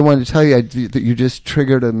 that's what I wanted to tell you. That you just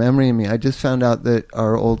triggered a memory in me. I just found out that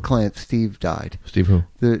our old client Steve died. Steve who?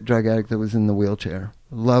 The drug addict that was in the wheelchair.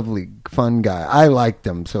 Lovely, fun guy. I liked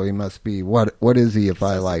him, so he must be. What is he if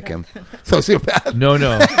I like him? Sociopath? No.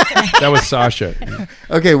 That was Sasha.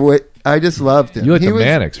 Okay, I just loved him. You had the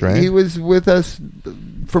Mannix, right? He was with us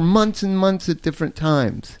for months and months at different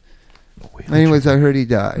times. Anyways, I heard he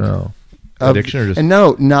died. No. Addiction or just... And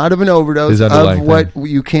no, not of an overdose. Of what thing.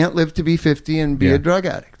 You can't live to be 50 and be a drug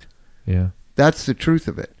addict. Yeah. That's the truth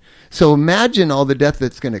of it. So imagine all the death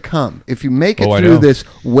that's going to come. If you make it through this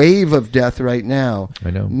wave of death right now,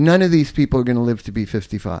 I know none of these people are going to live to be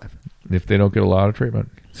 55. If they don't get a lot of treatment.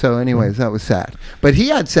 So anyways, that was sad. But he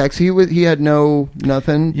had sex. He had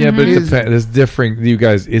nothing. Yeah, but it's different. You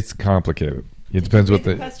guys, it's complicated. It depends what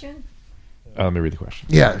the question. Let me read the question.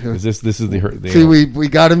 Yeah. This is the See, we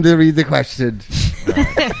got him to read the question.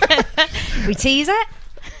 We tease it.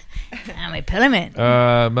 And we pull him in.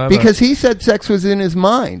 Because he said sex was in his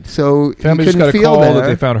mind, so family he just got a feel call there. that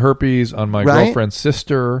they found herpes on my girlfriend's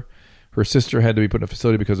sister. Her sister had to be put in a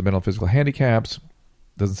facility because of mental and physical handicaps.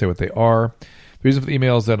 Doesn't say what they are. The reason for the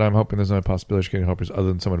email is that I'm hoping there's no possibility of getting helpers other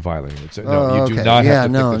than someone violating it. So, no, you do not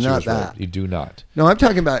have to think that she was raped. You do not. No, I'm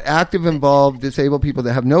talking about active, involved, disabled people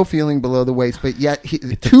that have no feeling below the waist, but yet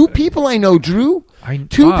two people I know, Drew,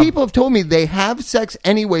 two people have told me they have sex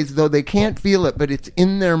anyways, though they can't feel it, but it's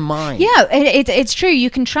in their mind. Yeah, it's true. You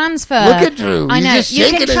can transfer. Look at Drew. I know. He's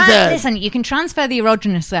just shaking his head. Listen, you can transfer the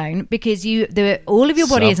erogenous zone because all of your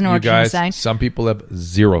body is an erogenous zone. Some people have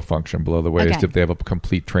zero function below the waist if they have a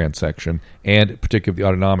complete transection, and particularly the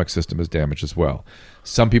autonomic system is damaged as well.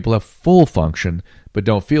 Some people have full function but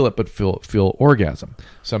don't feel it, but feel orgasm.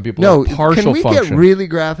 Some people have partial function. Can we get really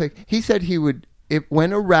graphic? He said he would,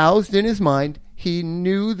 when aroused in his mind, he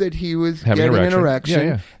knew that he was getting an erection.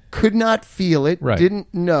 Yeah. Could not feel it,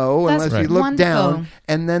 didn't know unless he looked down,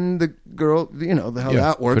 and then the girl, how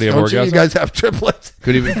that works. Could he have orgasm? You guys have triplets.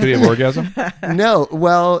 Could he have orgasm? No.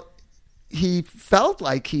 Well, he felt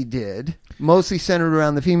like he did. Mostly centered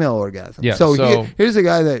around the female orgasm. Yeah, so here's a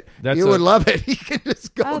guy that you would love it. He can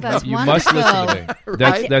just go. Oh, that's you wonderful. must listen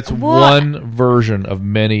to me. That's one version of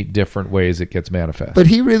many different ways it gets manifest. But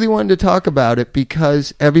he really wanted to talk about it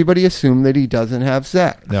because everybody assumed that he doesn't have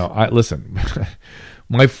sex. No, listen.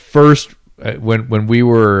 My first when we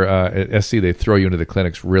were at SC, they throw you into the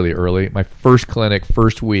clinics really early. My first clinic,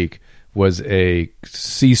 first week, was a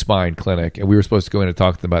C-spine clinic, and we were supposed to go in and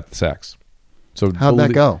talk to them about the sex. So how'd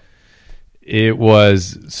that go? It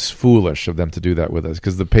was foolish of them to do that with us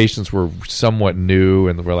because the patients were somewhat new,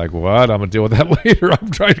 and we're like, "What? I'm gonna deal with that later. I'm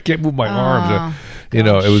trying to can't move my arms." You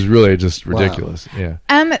know, it was really just ridiculous. Wow.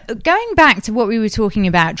 Yeah. Going back to what we were talking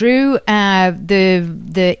about, Drew,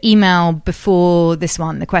 the email before this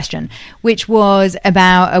one, the question, which was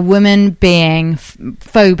about a woman being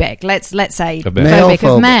phobic. Let's say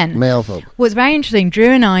phobic of men. Male phobic was very interesting.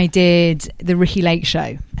 Drew and I did the Ricky Lake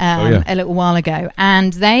show a little while ago,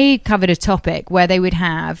 and they covered a topic where they would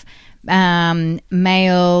have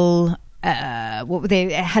male. What were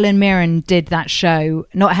they? Helen Mirren did that show.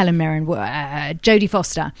 Not Helen Mirren. Jodie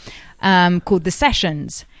Foster, called The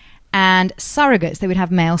Sessions, and surrogates. They would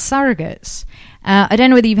have male surrogates. I don't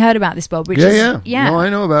know whether you've heard about this, Bob. Yeah. No, I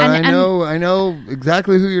know about it. I know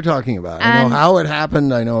exactly who you're talking about. I know how it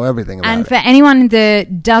happened. I know everything about it. And for anyone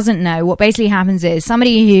that doesn't know, what basically happens is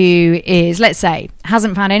somebody who is, let's say,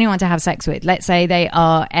 hasn't found anyone to have sex with. Let's say they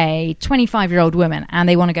are a 25-year-old woman and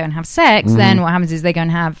they want to go and have sex. Then what happens is they go and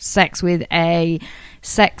have sex with a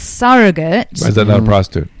sex surrogate. Why is that not a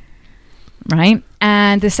prostitute? Right.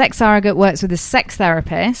 And the sex surrogate works with a sex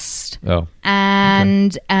therapist. Oh.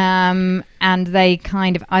 And and they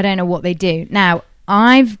kind of, I don't know what they do. Now,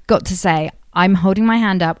 I've got to say, I'm holding my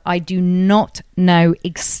hand up. I do not know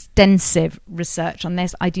extensive research on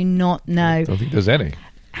this. I do not know. I don't think there's any.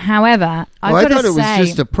 However, I thought it was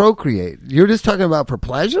just to procreate. You're just talking about for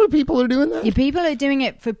pleasure? People are doing that? People are doing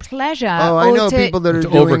it for pleasure. Oh, I know people that are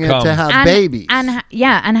doing it to have babies.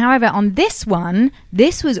 And however, on this one,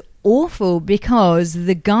 this was awful because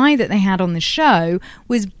the guy that they had on the show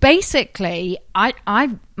was basically,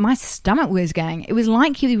 my stomach was going. It was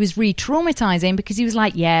like he was re-traumatizing because he was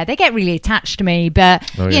like, yeah, they get really attached to me, but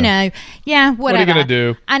you know, whatever. What are you gonna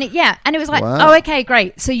do? And it was like, oh, okay,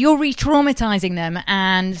 great. So you're re-traumatizing them,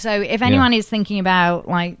 and so if anyone is thinking about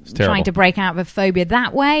like trying to break out of a phobia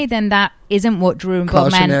that way, then that isn't what Drew and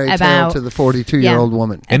Bob meant about. Cautionary tale to the 42-year-old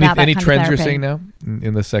woman. Any trends you're seeing now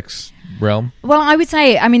in the sex realm? Well, I would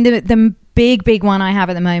say, I mean, the big one I have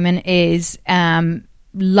at the moment is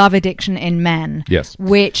love addiction in men. Yes.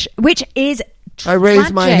 Which is tragic. I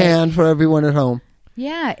raise my hand for everyone at home.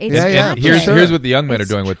 Yeah, it's here's what the young men are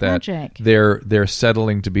doing tragic. with that. They're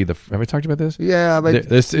settling to be the. Have we talked about this? Yeah, but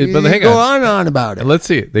hang go on about it. Let's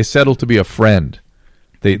see. They settle to be a friend.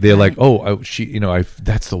 They're like,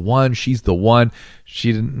 that's the one. She's the one.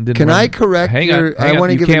 She didn't. Can I correct? I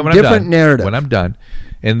want to give a different narrative when I'm done.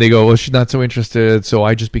 And they go, well, she's not so interested, so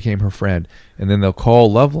I just became her friend. And then they'll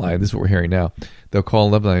call Loveline. This is what we're hearing now. They'll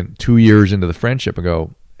call Loveline 2 years into the friendship and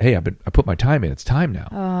go, hey, I put my time in. It's time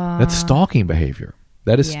now. That's stalking behavior.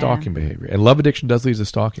 That is stalking behavior. And love addiction does lead to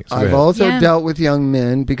stalking. So I've also dealt with young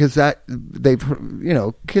men because they've,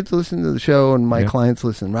 kids listen to the show and my clients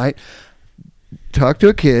listen, right? Talk to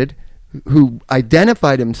a kid who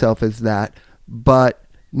identified himself as that, but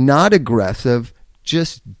not aggressive,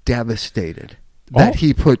 just devastated. That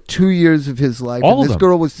he put 2 years of his life, and this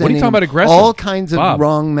girl was sending all kinds of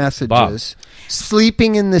wrong messages,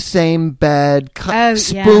 sleeping in the same bed,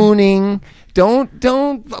 spooning. Don't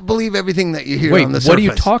believe everything that you hear on the surface. What are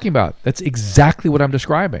you talking about? That's exactly what I'm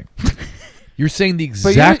describing. You're saying the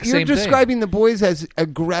exact same thing. You're describing the boys as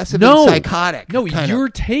aggressive and psychotic. No, you're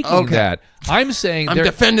taking that. I'm saying I'm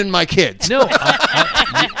defending my kids. No,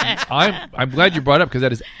 I'm glad you brought it up because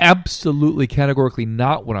that is absolutely categorically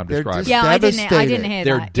not what I'm describing. I didn't hear that.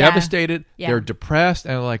 They're devastated. Yeah. They're depressed,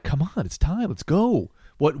 and they're like, "Come on, it's time. Let's go."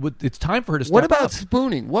 What? It's time for her to step What about up.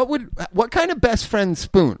 spooning? What kind of best friends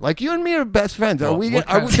spoon? Like you and me are best friends. Do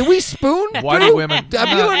we spoon? Why do women? Have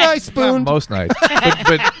you and I spoon? Most nights.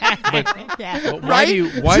 But why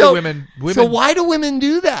do women? So why do women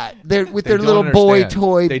do that? They're with their little boy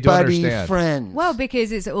toy buddy friends. Well,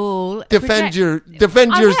 because it's all defend your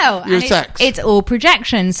sex. It's all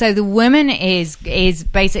projection. So the woman is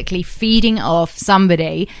basically feeding off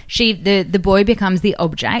somebody. The boy becomes the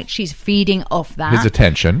object. She's feeding off that. His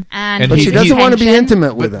attention. But she doesn't want to be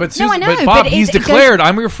intimate with him. But Bob, he's declared,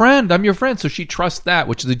 I'm your friend. I'm your friend. So she trusts that,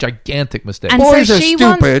 which is a gigantic mistake. And Boys are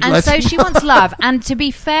stupid. She wants love. And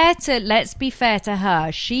let's be fair to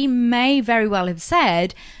her, she may very well have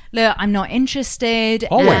said, look, I'm not interested.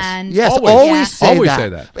 Always. Always say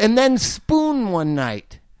that. And then spoon one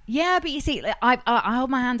night. Yeah, but you see, I hold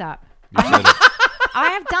my hand up.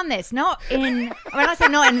 I have done this, when I say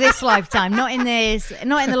not in this lifetime, not in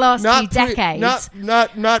the last few decades.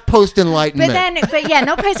 Not post-enlightenment. But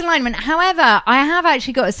not post-enlightenment. However, I have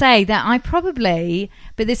actually got to say that I probably,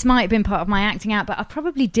 but this might have been part of my acting out, but I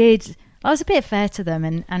probably did, I was a bit fair to them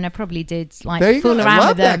and I probably did fool around with them. I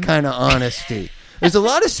love that kind of honesty. There's a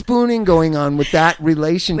lot of spooning going on with that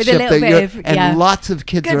relationship lots of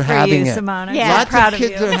kids Good are for having you, it. Simona. Yeah. Lots Proud of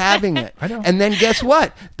kids you. are having it. And then guess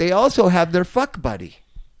what? They also have their fuck buddy.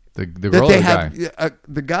 The girl or the guy?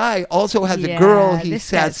 The guy also has a girl he's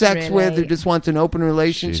had sex really... with who just wants an open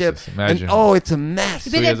relationship. Jesus, imagine. And it's a mess.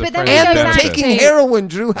 But then we and go they're back taking heroin,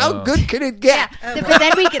 Drew. How good can it get? Yeah. But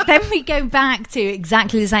then we go back to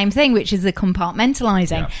exactly the same thing, which is the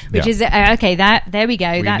compartmentalizing, which is okay. There we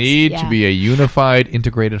go. We need to be a unified,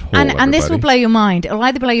 integrated whole. And this will blow your mind. It'll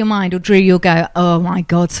either blow your mind, or Drew, you'll go, "Oh my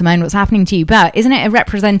God, Simone, what's happening to you?" But isn't it a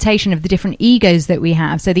representation of the different egos that we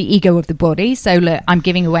have? So the ego of the body. So look, I'm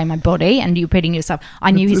giving away my body, and you're putting yourself. I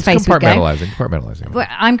knew his face would go. Compartmentalizing. But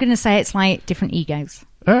I'm going to say it's like different egos.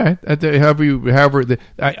 All right.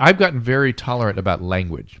 I've gotten very tolerant about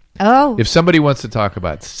language. Oh. If somebody wants to talk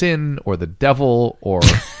about sin or the devil or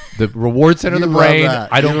the reward center of the brain,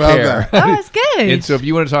 I don't care. Oh, it's good. And so if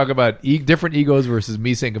you want to talk about different egos versus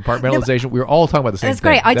me saying compartmentalization, we were all talking about the same thing.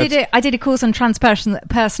 That's great. I did a course on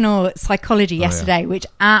transpersonal psychology yesterday, which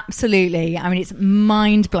absolutely, I mean, it's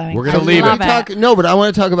mind-blowing. We're going to leave it. No, but I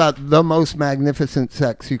want to talk about the most magnificent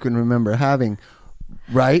sex you can remember having,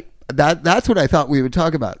 right? That's what I thought we would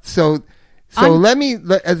talk about. So let me,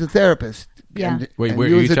 as a therapist, wait, where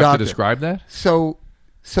you have to describe that? So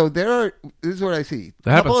there are. This is what I see.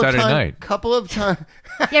 That happens Saturday night. Couple of times.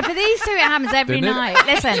 Yeah, for these two, it happens every night.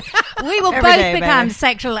 Listen, we will both day, become baby.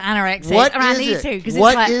 sexual anorexics What around is these it? two because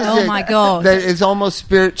What it's like, is oh it my God. That is almost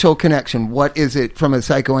spiritual connection. What is it from a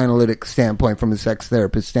psychoanalytic standpoint, from a sex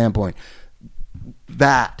therapist standpoint?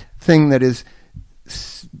 That thing that is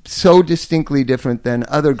so distinctly different than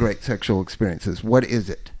other great sexual experiences. What is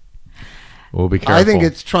it? Well, be careful. I think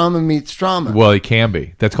it's trauma meets trauma. Well, it can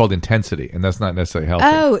be. That's called intensity, and that's not necessarily healthy.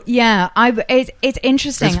 Oh, yeah. It's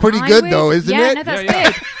interesting. It's pretty good, though, isn't it? No, that's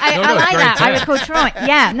good. I like that. I recall trauma.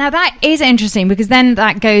 Yeah, now that is interesting because then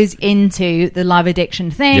that goes into the love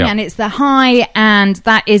addiction thing, and it's the high, and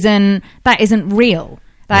that isn't real.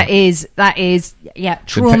 That is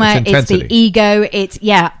trauma. It's the ego. It's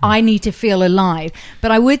I need to feel alive.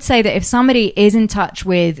 But I would say that if somebody is in touch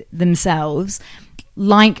with themselves,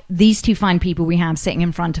 like these two fine people we have sitting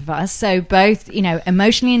in front of us, so both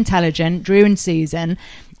emotionally intelligent, Drew and Susan,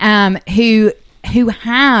 who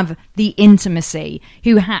have the intimacy,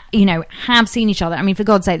 who have seen each other. I mean, for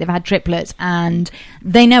God's sake, they've had triplets and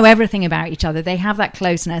they know everything about each other. They have that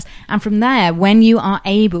closeness. And from there, when you are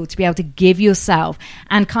able to be able to give yourself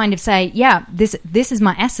and kind of say, this is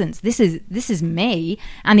my essence. This is me.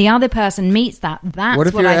 And the other person meets that. That's what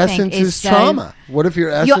if what your I essence think is trauma? What if your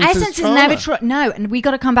essence is never trauma? No, and we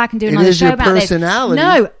got to come back and do it another is show your about personality.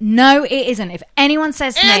 this. No, it isn't. If anyone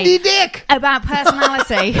says to Andy me Dick about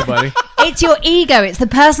personality, hey, buddy. It's your ego. It's the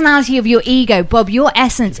personality of your ego. Bob, your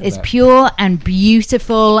essence is pure and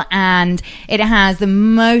beautiful, and it has the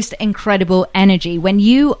most incredible energy. When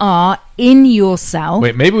you are in yourself...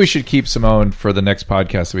 Wait, maybe we should keep Simone for the next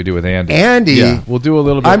podcast that we do with Andy. Yeah, we'll do a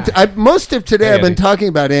little bit... most of today I've been talking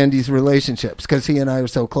about Andy's relationships because he and I are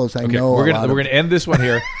so close. We're going to end this one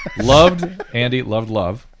here. Loved Andy,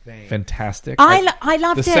 loved. Fantastic. I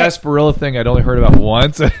loved the it. sarsaparilla thing I'd only heard about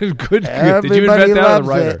once. Good. Did you invent that, or the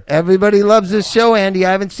writer? Everybody loves this show, Andy.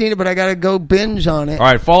 I haven't seen it, but I got to go binge on it. All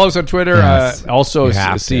right, follow us on Twitter. Yes, also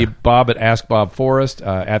see Bob at Ask Bob Forrest,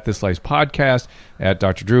 at This Slice Podcast, at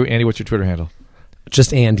Dr. Drew. Andy, what's your Twitter handle?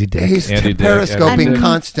 Just Andy Dick. He's Andy periscoping Dick.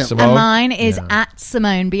 constantly. Simone? And mine is at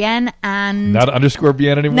Simone Bien and not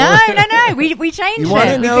 _Bien anymore. No. We changed you it.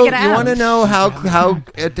 Want to know how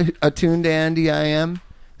attuned to Andy I am?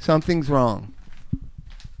 Something's wrong.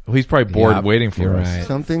 Well, he's probably bored waiting for us. Right.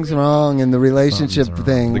 Something's wrong in the relationship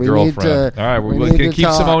thing. The girlfriend. All right, we're going to keep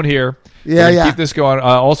Simone here. Keep this going.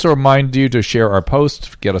 Also remind you to share our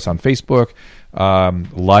posts. Get us on Facebook. Check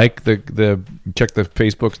the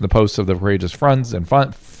Facebooks and the posts of the Courageous Friends and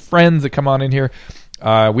friends that come on in here.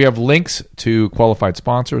 We have links to qualified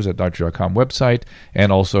sponsors at Dr.com website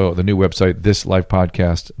and also the new website,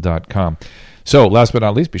 thislifepodcast.com. So, last but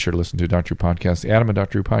not least, be sure to listen to Dr. Drew Podcast, the Adam and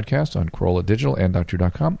Dr. Drew Podcast on Corolla Digital and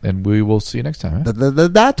Dr.com, and we will see you next time.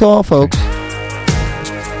 That's all, folks.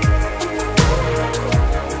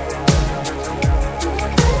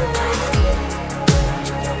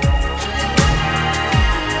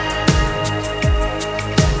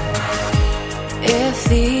 If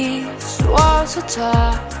these walls are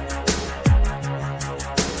tall,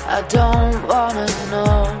 I don't wanna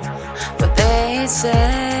know what they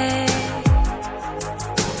say.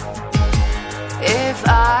 If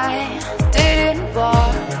I didn't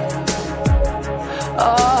walk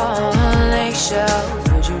on eggshells,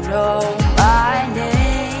 would you know my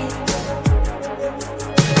name?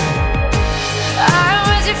 I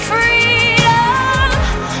was a freedom.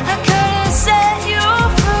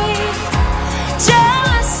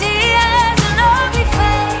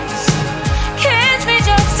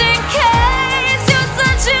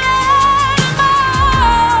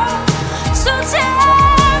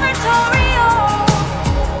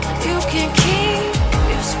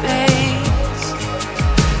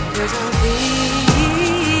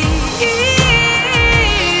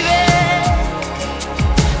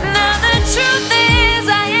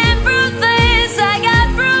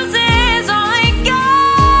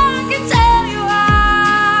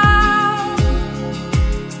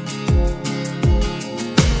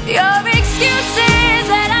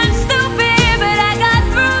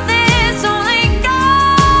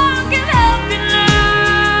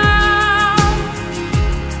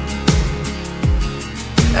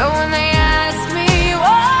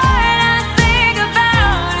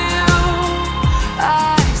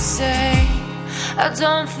 I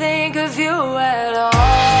don't think of you at all.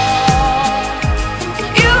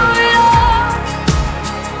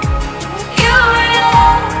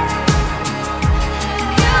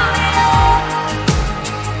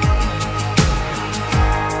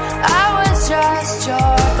 Just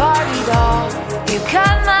your Barbie doll. You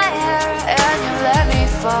cut my hair and you let me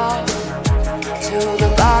fall to the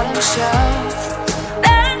bottom shelf.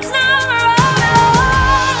 That's never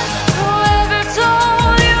on. Whoever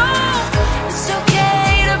told you it's okay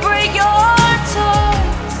to break your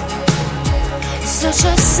toys? You're such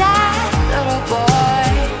a sad little boy.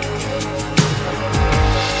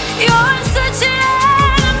 You're such an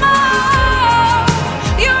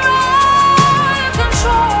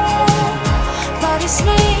it's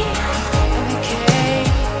me in the cage.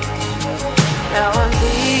 Now I'm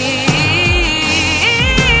leaving.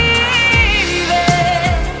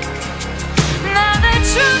 Now the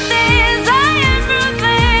truth is I am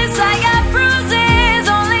ruthless. I got bruises,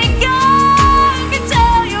 only God can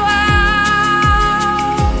tell you how.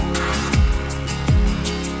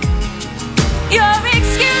 Your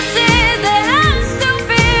excuses that I'm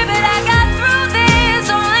stupid, but I got through this,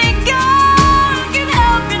 only God can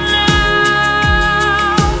help you now.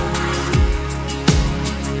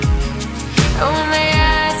 When they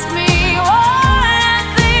ask me what I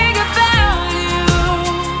think about you,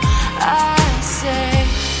 I say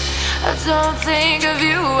I don't think of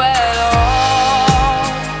you at all.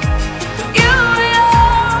 You at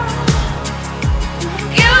all.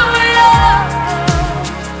 You at all.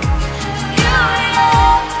 You at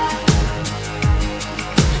all.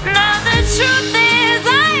 Now the truth is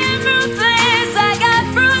I am ruthless. I got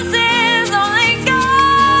bruises, only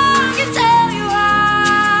God can tell you how.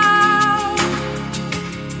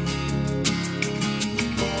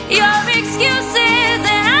 Your excuses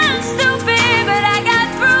that I'm stupid, but I got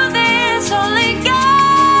through this, only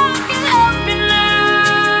God can help me now.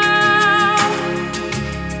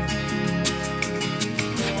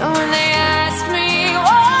 And when they ask me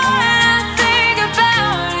what I think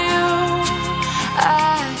about you,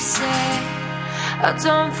 I say I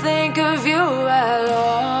don't think of you at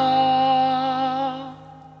all.